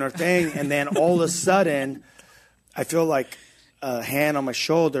 and we're doing our thing. And then all of a sudden, I feel like a hand on my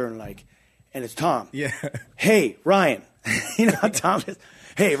shoulder, and it's Tom. Yeah. "Hey, Ryan." You know how Tom is.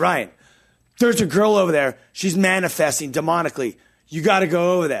 "Hey, Ryan. There's a girl over there. She's manifesting demonically. You got to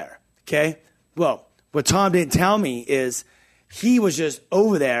go over there." Okay? Well, what Tom didn't tell me is he was just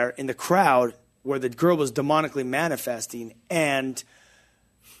over there in the crowd where the girl was demonically manifesting, and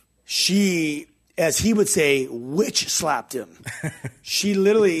she, as he would say, witch slapped him. She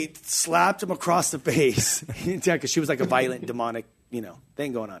literally slapped him across the face. He didn't tell, because she was like a violent demonic,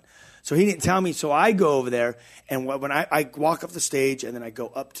 thing going on. So he didn't tell me. So I go over there, and when I walk up the stage, and then I go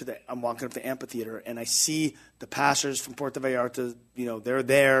up I'm walking up the amphitheater, and I see the pastors from Puerto Vallarta. They're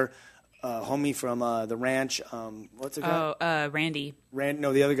there. Homie from the ranch. What's it called? Randy.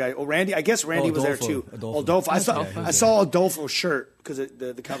 No, the other guy. Oh, Randy. I guess Randy was there too. Adolfo. I saw Adolfo's shirt because of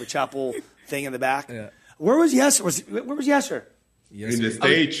the Calvary Chapel thing in the back. Yeah. Where was Yesser? Where was Yesser? In the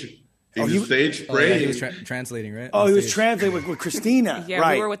stage. In the stage praying. He was translating, right? Oh, he was translating with Christina. Yeah,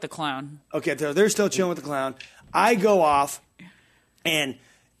 right. We were with the clown. Okay, they're still chilling with the clown. I go off, and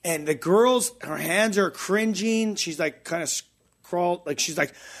the girls, her hands are cringing. She's like kind of crawled, like she's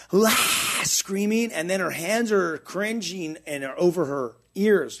like screaming, and then her hands are cringing and are over her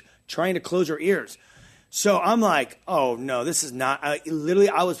ears, trying to close her ears. So I'm like, oh no, this is not. I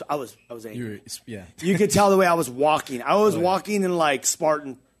was angry. You could tell the way I was walking. I was walking in like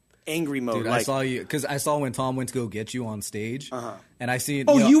Spartan angry mode. Dude, I saw you because I saw when Tom went to go get you on stage, and I see.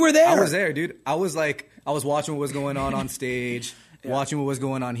 Oh, you were there. I was there, dude. I was watching what was going on stage, watching what was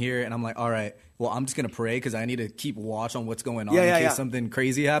going on here, and I'm like, all right, well, I'm just gonna pray because I need to keep watch on what's going on in case something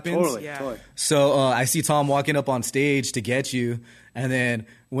crazy happens. Totally. So I see Tom walking up on stage to get you, and then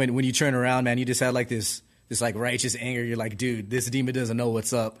when you turn around, man, you just had like this this like righteous anger. You're like, dude, this demon doesn't know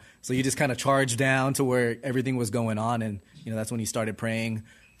what's up. So you just kind of charged down to where everything was going on, and that's when he started praying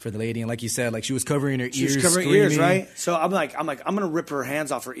for the lady. And like you said, like she was covering her ears. She was covering screaming. ears, right? So I'm gonna rip her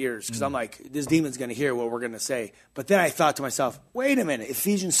hands off her ears because I'm like, this demon's gonna hear what we're gonna say. But then I thought to myself, wait a minute,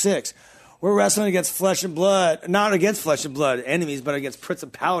 Ephesians 6. We're wrestling against flesh and blood, not against flesh and blood enemies, but against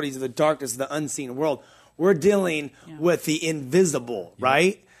principalities of the darkness of the unseen world. We're dealing with the invisible,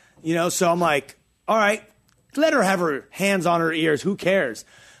 right? So I'm like, all right, let her have her hands on her ears. Who cares?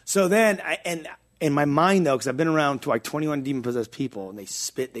 So then, and in my mind, though, because I've been around to like 21 demon-possessed people, and they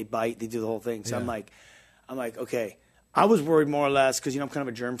spit, they bite, they do the whole thing. So I'm like, okay. I was worried more or less because, I'm kind of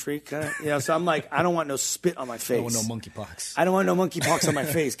a germ freak. So I'm like, I don't want no spit on my face. I don't want no monkeypox. I don't want no monkeypox on my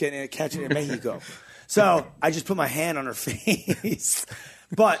face, catching it in Mexico. So I just put my hand on her face.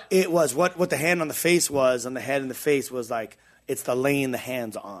 But it was what the hand on the face was, on the head and the face was like, it's the laying the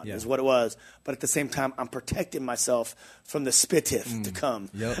hands on is what it was. But at the same time, I'm protecting myself from the spitteth to come.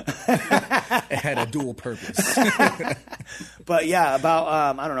 Yep. It had a dual purpose. But yeah,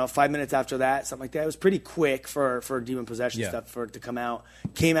 about, 5 minutes after that, something like that. It was pretty quick for demon possession stuff for it to come out.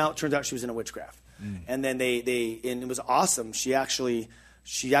 Came out, turns out she was in a witchcraft. And then and it was awesome. She actually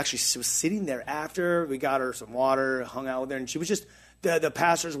was sitting there after. We got her some water, hung out with her, and she was just, the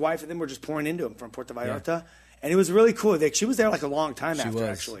pastor's wife and them were just pouring into him from Puerto Vallarta. Yeah. And it was really cool. She was there like a long time after,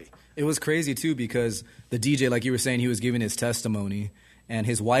 actually. It was crazy, too, because the DJ, like you were saying, he was giving his testimony, and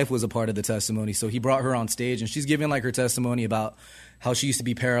his wife was a part of the testimony. So he brought her on stage, and she's giving like her testimony about how she used to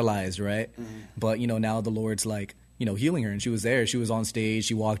be paralyzed, right? But, now the Lord's like, healing her. And she was there. She was on stage.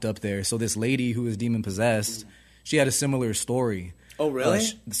 She walked up there. So this lady who was demon-possessed, she had a similar story. Oh, really?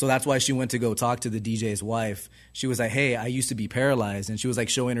 So that's why she went to go talk to the DJ's wife. She was like, hey, I used to be paralyzed. And she was like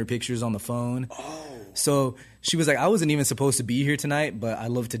showing her pictures on the phone. Oh. So she was like, I wasn't even supposed to be here tonight, but I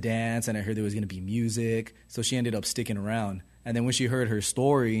love to dance, and I heard there was going to be music. So she ended up sticking around. And then when she heard her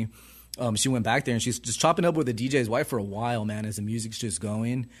story, she went back there, and she's just chopping up with the DJ's wife for a while, man, as the music's just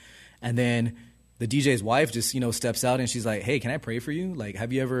going. And then the DJ's wife just, steps out, and she's like, hey, can I pray for you? Like,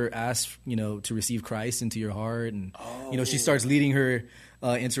 have you ever asked, to receive Christ into your heart? And, she starts leading her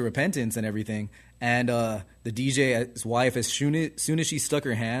into repentance and everything. And the DJ's wife, as soon as she stuck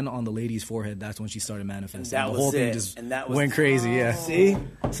her hand on the lady's forehead, that's when she started manifesting. The whole thing just went crazy, yeah. See?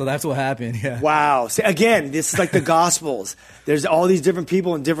 So that's what happened, yeah. Wow. See, again, this is like the Gospels. There's all these different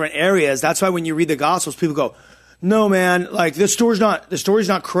people in different areas. That's why when you read the Gospels, people go, no, man, like the story's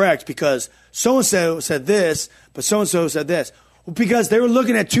not correct because so-and-so said this, but so-and-so said this. Well, because they were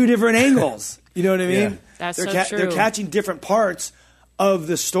looking at two different angles. You know what I mean? Yeah. That's so true. They're catching different parts of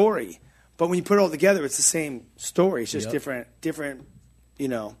the story. But when you put it all together, it's the same story. It's just different,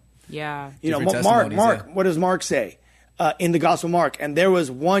 Yeah. Mark, what does Mark say? In the Gospel of Mark, and there was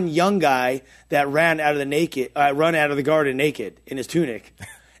one young guy that ran out of the garden naked in his tunic.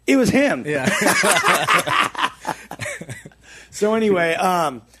 It was him. Yeah. So anyway,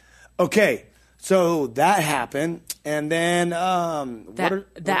 okay. So that happened, and then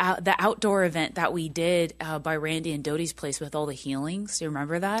the outdoor event that we did by Randy and Doty's place with all the healings. Do you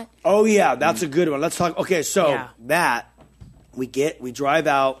remember that? Oh yeah, that's a good one. Let's talk. Okay, so that we drive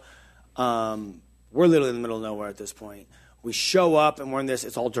out. We're literally in the middle of nowhere at this point. We show up, and we're in this.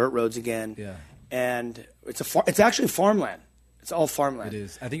 It's all dirt roads again. Yeah, and it's actually farmland. It's all farmland. It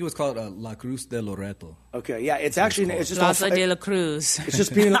is. I think it was called La Cruz de Loreto. Okay, yeah, it's just Plaza de la Cruz.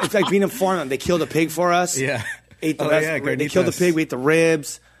 It's like being in farmland. They killed a pig for us. Yeah, They killed the pig. We ate the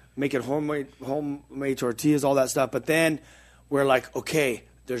ribs, making homemade tortillas, all that stuff. But then we're like, okay,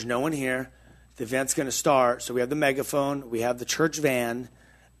 there's no one here. The event's going to start. So we have the megaphone. We have the church van.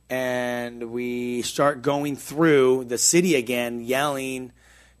 And we start going through the city again, yelling,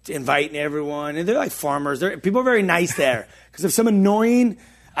 inviting everyone. And they're like farmers. People are very nice there. Because if some annoying,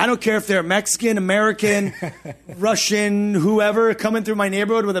 I don't care if they're Mexican, American, Russian, whoever, coming through my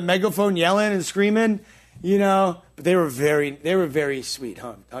neighborhood with a megaphone yelling and screaming, but they were very sweet,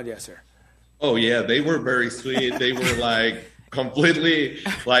 huh? Oh, yes, sir. Oh, yeah, they were very sweet. They were like completely,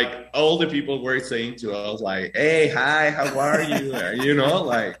 like all the people were saying to us, like, hey, hi, how are you?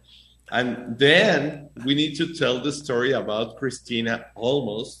 And then we need to tell the story about Christina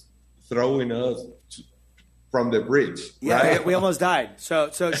almost throwing us from the bridge. Yeah, right? we almost died.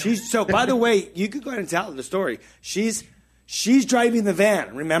 So by the way, you could go ahead and tell the story. She's driving the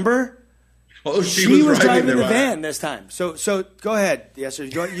van, remember? Oh, she was driving the van this time. So go ahead. Yes, sir.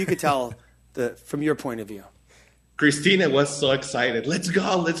 You could tell from your point of view. Christina was so excited. Let's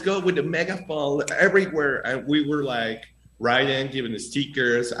go with the megaphone everywhere. And we were like, Ryan giving the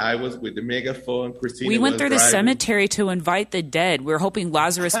stickers. I was with the megaphone. Christina We went was through the driving. cemetery to invite the dead. We were hoping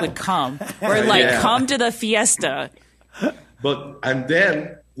Lazarus would come. We're like, come to the fiesta. And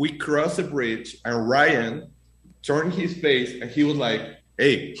then we crossed the bridge, and Ryan turned his face, and he was like,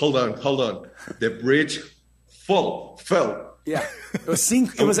 "Hey, hold on. The bridge fell." Yeah, it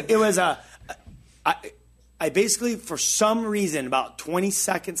was I basically, for some reason, about 20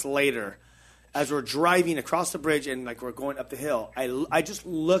 seconds later, as we're driving across the bridge and like we're going up the hill, I just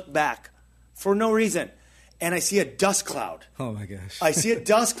look back for no reason, and I see a dust cloud. Oh my gosh! I see a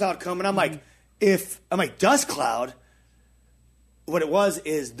dust cloud coming. I'm like, dust cloud. What it was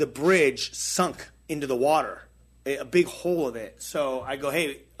is the bridge sunk into the water, a big hole of it. So I go,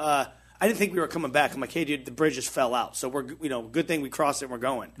 hey, I didn't think we were coming back. I'm like, hey, dude, the bridge just fell out. So we're, good thing we crossed it and we're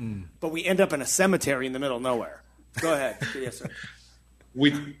going. But we end up in a cemetery in the middle of nowhere. Go ahead. Yes, sir.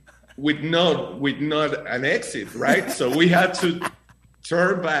 With not an exit, right? So we had to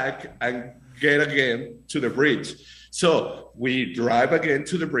turn back and get again to the bridge. So we drive again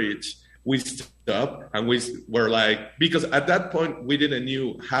to the bridge. We stop and we were like, because at that point we didn't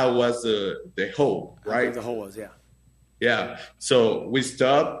knew how was the hole, right? The hole was, yeah. Yeah. So we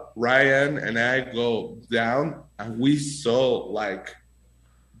stop. Ryan and I go down, and we saw like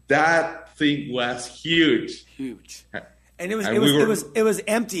that thing was huge. And it was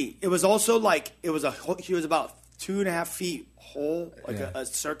empty. It was also like he was about 2.5 feet hole, like a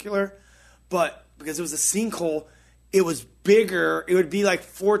circular, but because it was a sinkhole, it was bigger. It would be like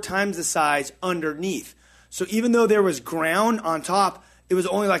 4 times the size underneath. So even though there was ground on top, it was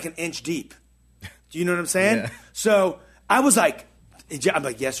only like an inch deep. Do you know what I'm saying? Yeah. So I'm like,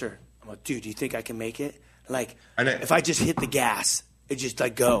 yes, sir. I'm like, dude, do you think I can make it? Like, if I just hit the gas, it just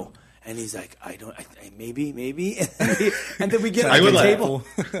like go. And he's like, maybe. And then we get on the table.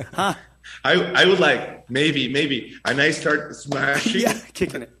 Huh? I was like, maybe. And I start smashing. Yeah,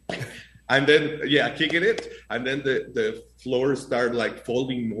 kicking it. And then, kicking it. And then the floor started like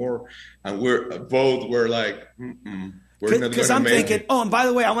folding more. And we're like, we're not going to make it. Because I'm thinking, and by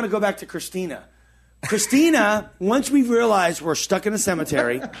the way, I want to go back to Christina. Once we realize we're stuck in a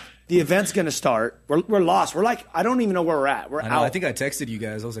cemetery, the event's going to start. We're lost. We're like, I don't even know where we're at. We're out. I think I texted you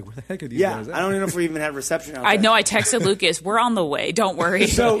guys. I was like, where the heck are these guys at? I don't even know if we even had reception out there. I know. I texted Lucas. We're on the way. Don't worry.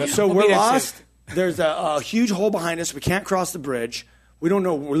 So we're lost. There's a huge hole behind us. We can't cross the bridge. We don't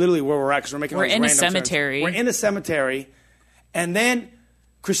know literally where we're at because we're making all these in a random cemetery. turns. We're in a cemetery. And then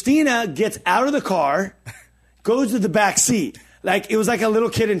Christina gets out of the car, goes to the back seat. Like, it was like a little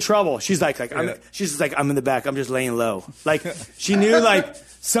kid in trouble. She's like, she's just like, I'm in the back. I'm just laying low. Like, she knew like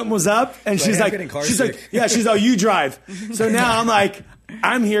something was up, and she's like, oh, you drive. So now I'm like,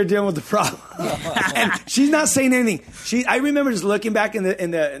 I'm here dealing with the problem, and she's not saying anything. I remember just looking back in the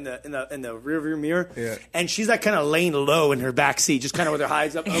rearview mirror, and she's like kind of laying low in her back seat, just kind of with her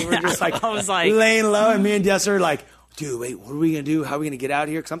eyes up over, just like I was like laying low, and me and Jess are like, dude, wait, what are we gonna do? How are we gonna get out of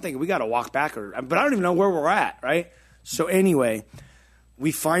here? Because I'm thinking we got to walk back, but I don't even know where we're at, right? So anyway,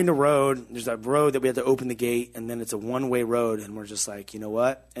 we find a road. There's a road that we have to open the gate, and then it's a one-way road, and we're just like, you know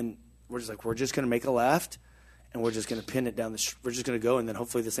what? And we're just going to make a left, and we're just going to pin it down we're just going to go, and then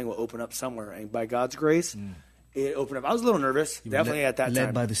hopefully this thing will open up somewhere. And by God's grace, it opened up. I was a little nervous, definitely at that time.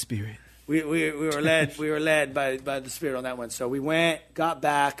 Led by the Spirit. We were led by the Spirit on that one. So we went, got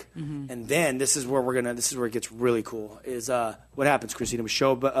back, and then this is where it gets really cool. Is what happens, Christina? We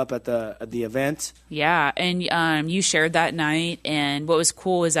show up at the event. Yeah, and you shared that night, and what was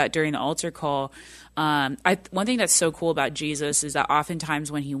cool is that during the altar call, one thing that's so cool about Jesus is that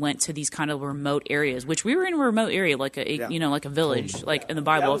oftentimes when he went to these kind of remote areas, which we were in a remote area, like like a village, like in the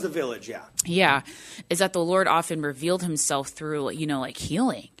Bible. That was a village, yeah. Yeah, is that the Lord often revealed himself through, like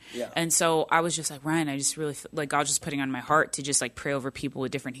healing. Yeah. And so I was just like, Ryan, I just really like God's just putting on my heart to just like pray over people with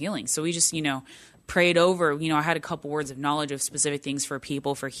different healings. So we just, prayed over, I had a couple words of knowledge of specific things for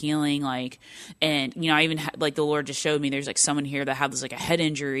people for healing, and I even had, like, the Lord just showed me there's like someone here that had this like a head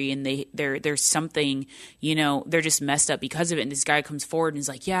injury, and there's something, they're just messed up because of it. And this guy comes forward and is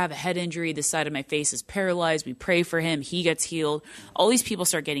like, yeah, I have a head injury. This side of my face is paralyzed. We pray for him. He gets healed. All these people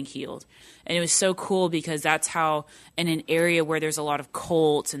start getting healed. And it was so cool because that's how, in an area where there's a lot of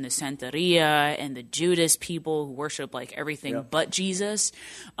cults and the Santeria and the Judas people who worship like everything but Jesus,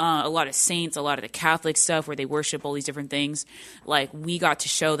 a lot of saints, a lot of the Catholic stuff where they worship all these different things, like we got to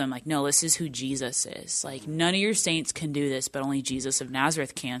show them like, no, this is who Jesus is. Like none of your saints can do this, but only Jesus of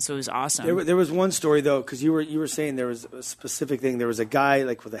Nazareth can. So it was awesome. There was one story though, because you were saying there was a specific thing. There was a guy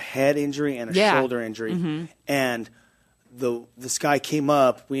like with a head injury and a shoulder injury, and this guy came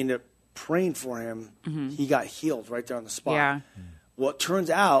up. We ended up praying for him. He got healed right there on the spot. Yeah. Well, it turns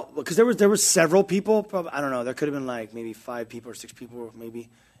out, because there were several people, probably, I don't know, there could have been like maybe 5 people or 6 people maybe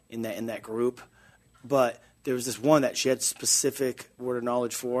in that group. But there was this one that she had specific word of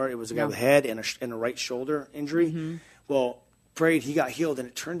knowledge for. It was a guy with a head and a right shoulder injury. Mm-hmm. Well, prayed, he got healed, and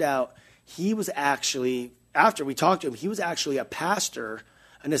it turned out he was actually, after we talked to him, he was actually a pastor,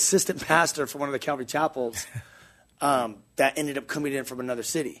 an assistant pastor for one of the Calvary chapels that ended up coming in from another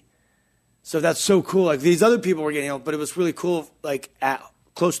city. So that's so cool. Like, these other people were getting healed, but it was really cool, like,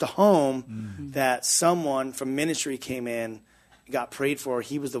 close to home, that someone from ministry came in, got prayed for.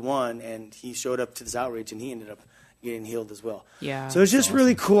 He was the one, and he showed up to this outreach, and he ended up getting healed as well. Yeah. So it's just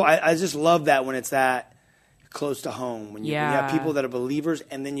really cool. I just love that when it's that close to home, when you have people that are believers,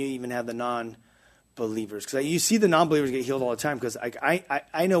 and then you even have the non-believers. Because you see the non-believers get healed all the time, because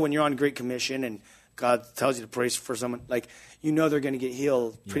I know when you're on Great Commission and God tells you to pray for someone, like, you know they're going to get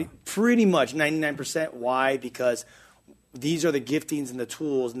healed pretty much 99%. Why? Because these are the giftings and the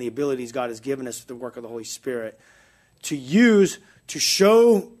tools and the abilities God has given us through the work of the Holy Spirit to use to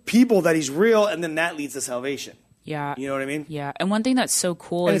show people that he's real, and then that leads to salvation. Yeah. You know what I mean? Yeah. And one thing that's so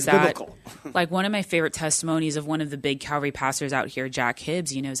cool and is it's that, biblical. like, one of my favorite testimonies of one of the big Calvary pastors out here, Jack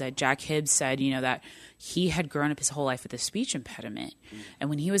Hibbs, is that Jack Hibbs said, that he had grown up his whole life with a speech impediment. And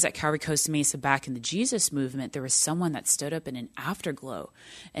when he was at Calvary Costa Mesa back in the Jesus movement, there was someone that stood up in an afterglow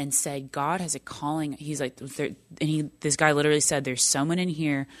and said, God has a calling. He's like, this guy literally said, there's someone in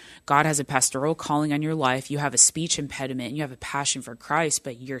here. God has a pastoral calling on your life. You have a speech impediment and you have a passion for Christ,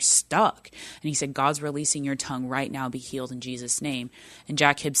 but you're stuck. And he said, God's releasing your tongue right now. Be healed in Jesus' name. And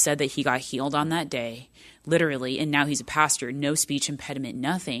Jack Hibbs said that he got healed on that day. Literally, and now he's a pastor, no speech impediment,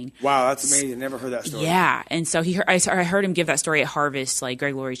 nothing. Wow, that's amazing. Never heard that story. Yeah, and so I heard him give that story at Harvest, like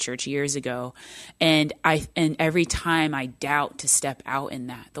Greg Laurie's church years ago, and every time I doubt to step out in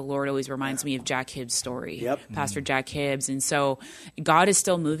that, the Lord always reminds me of Jack Hibbs' story, Pastor Jack Hibbs, and so God is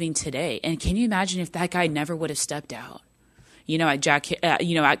still moving today. And can you imagine if that guy never would have stepped out? At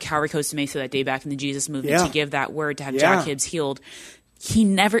Calvary Costa Mesa that day back in the Jesus movement to give that word to have Jack Hibbs healed. He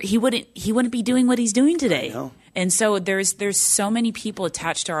wouldn't be doing what he's doing today. And so there's so many people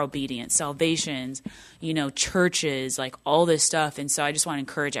attached to our obedience, salvations, churches, like all this stuff. And so I just want to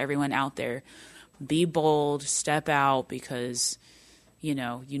encourage everyone out there, be bold, step out, because, you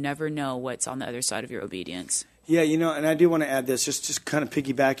never know what's on the other side of your obedience. Yeah, and I do want to add this, just kind of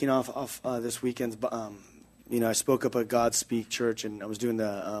piggybacking off this weekend's, I spoke up at God Speak Church, and I was doing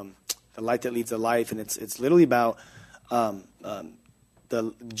the light that leads to life, and it's literally about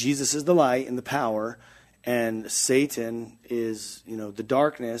Jesus is the light and the power, and Satan is the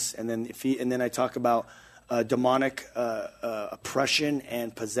darkness, and then I talk about demonic oppression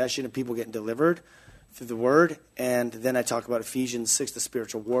and possession of people getting delivered through the word, and then I talk about Ephesians 6, the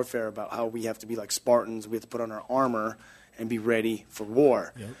spiritual warfare, about how we have to be like Spartans, we have to put on our armor and be ready for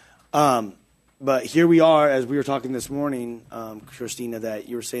war. Yep. But here we are, as we were talking this morning, Christina, that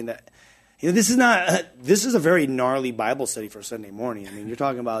you were saying that. This is a very gnarly Bible study for a Sunday morning. I mean, you're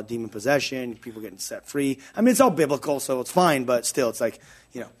talking about demon possession, people getting set free. I mean, it's all biblical, so it's fine, but still, it's like,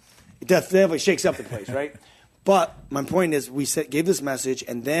 it definitely shakes up the place, right? But my point is, we gave this message,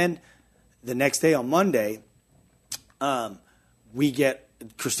 and then the next day on Monday,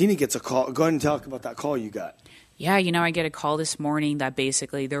 Christina gets a call. Go ahead and talk about that call you got. Yeah, I get a call this morning that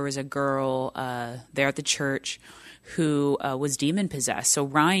basically there was a girl there at the church who was demon-possessed. So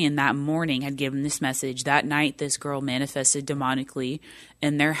Ryan that morning had given this message. That night, this girl manifested demonically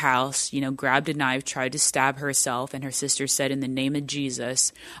in their house, grabbed a knife, tried to stab herself, and her sister said, in the name of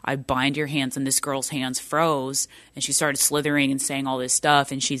Jesus, I bind your hands. And this girl's hands froze, and she started slithering and saying all this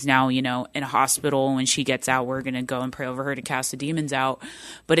stuff, and she's now, in a hospital. When she gets out, we're going to go and pray over her to cast the demons out.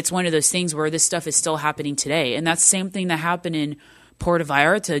 But it's one of those things where this stuff is still happening today. And that's the same thing that happened in Puerto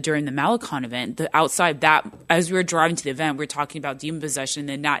Vallarta during the Malecon event. Outside that, as we were driving to the event, we were talking about demon possession. And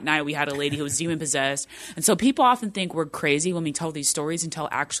then that night we had a lady who was demon possessed. And so people often think we're crazy when we tell these stories until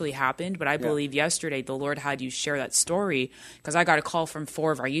it actually happened. But I believe yesterday the Lord had you share that story, because I got a call from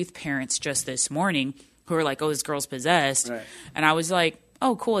 4 of our youth parents just this morning who were like, oh, this girl's possessed. Right. And I was like,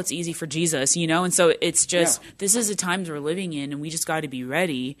 oh, cool, it's easy for Jesus, And so it's just, this is the times we're living in, and we just got to be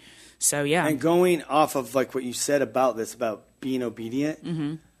ready. So, yeah. And going off of like what you said about this, about being obedient,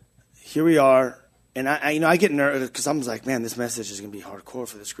 here we are, and I get nervous because I'm like, man, this message is going to be hardcore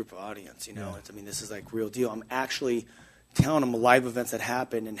for this group of audience. This is like real deal. I'm actually telling them live events that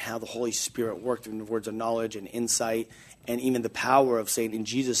happened and how the Holy Spirit worked in the words of knowledge and insight, and even the power of saying, in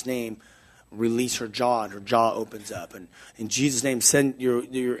Jesus' name, release her jaw, and her jaw opens up. And in Jesus' name, send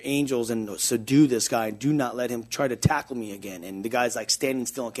your angels and subdue this guy, and do not let him try to tackle me again. And the guy's like standing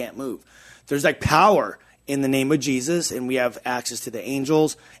still and can't move. There's like power in the name of Jesus, and we have access to the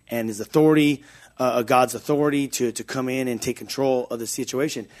angels and his authority, God's authority to come in and take control of the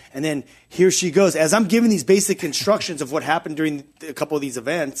situation. And then here she goes. As I'm giving these basic instructions of what happened during a couple of these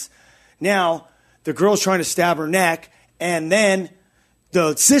events, now the girl's trying to stab her neck, and then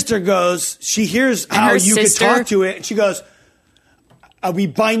the sister goes, she hears how you could talk to it, and she goes, we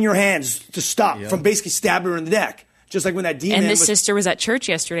bind your hands to stop from basically stabbing her in the neck. Just like when that demon. And this sister was at church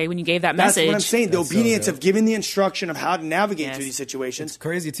yesterday when you gave that message. That's what I'm saying. The obedience of giving the instruction of how to navigate through these situations. It's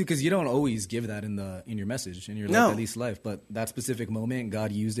crazy too, because you don't always give that in your message in your life, at least life. But that specific moment,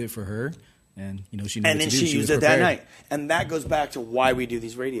 God used it for her, and she knew. And then she used it that night. And that goes back to why we do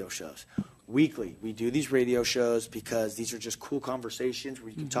these radio shows weekly. We do these radio shows because these are just cool conversations where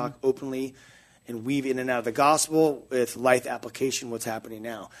you can talk openly and weave in and out of the gospel with life application. What's happening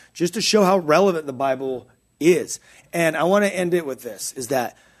now, just to show how relevant the Bible is. And I want to end it with this, is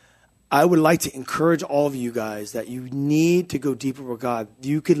that I would like to encourage all of you guys that you need to go deeper with God.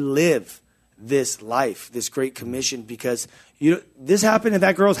 You could live this life, this great commission, because this happened in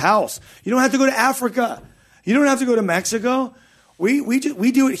that girl's house. You don't have to go to Africa. You don't have to go to Mexico. We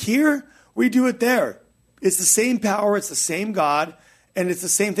do it here. We do it there. It's the same power. It's the same God. And it's the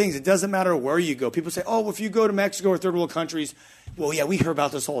same things. It doesn't matter where you go. People say, oh, if you go to Mexico or third world countries, well, yeah, we hear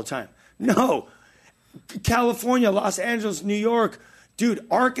about this all the time. No. California, Los Angeles, New York, dude,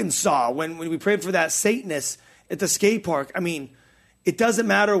 Arkansas, when we prayed for that Satanist at the skate park. I mean, it doesn't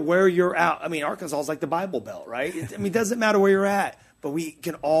matter where you're at. I mean, Arkansas is like the Bible Belt, right? It doesn't matter where you're at, but we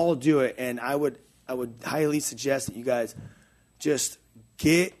can all do it. And I would highly suggest that you guys just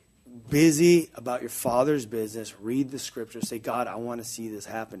get busy about your Father's business. Read the scriptures. Say, God, I want to see this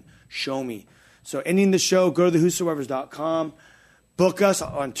happen. Show me. So ending the show, go to thewhosoevers.com. Book us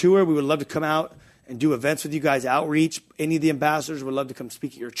on tour. We would love to come out and do events with you guys, outreach. Any of the ambassadors would love to come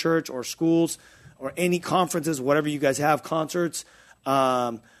speak at your church or schools or any conferences, whatever you guys have, concerts.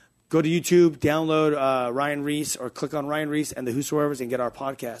 Go to YouTube, download Ryan Reese, or click on Ryan Reese and the Whosoevers and get our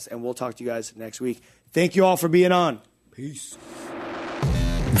podcast. And we'll talk to you guys next week. Thank you all for being on. Peace.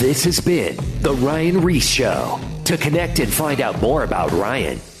 This has been The Ryan Reese Show. To connect and find out more about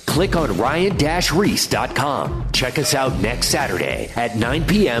Ryan, click on ryan-reese.com. Check us out next Saturday at 9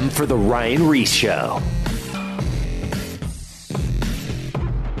 p.m. for The Ryan Reese Show.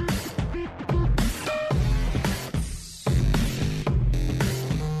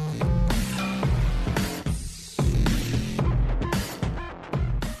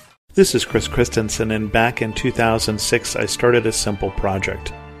 This is Chris Christensen, and back in 2006 I started a simple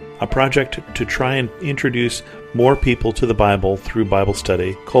project. A project to try and introduce more people to the Bible through Bible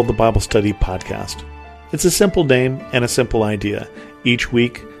study called the Bible Study Podcast. It's a simple name and a simple idea. Each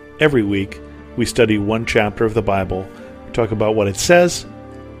week, every week, we study one chapter of the Bible, talk about what it says,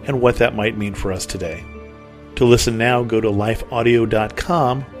 and what that might mean for us today. To listen now, go to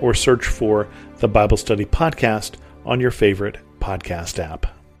lifeaudio.com or search for the Bible Study Podcast on your favorite podcast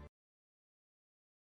app.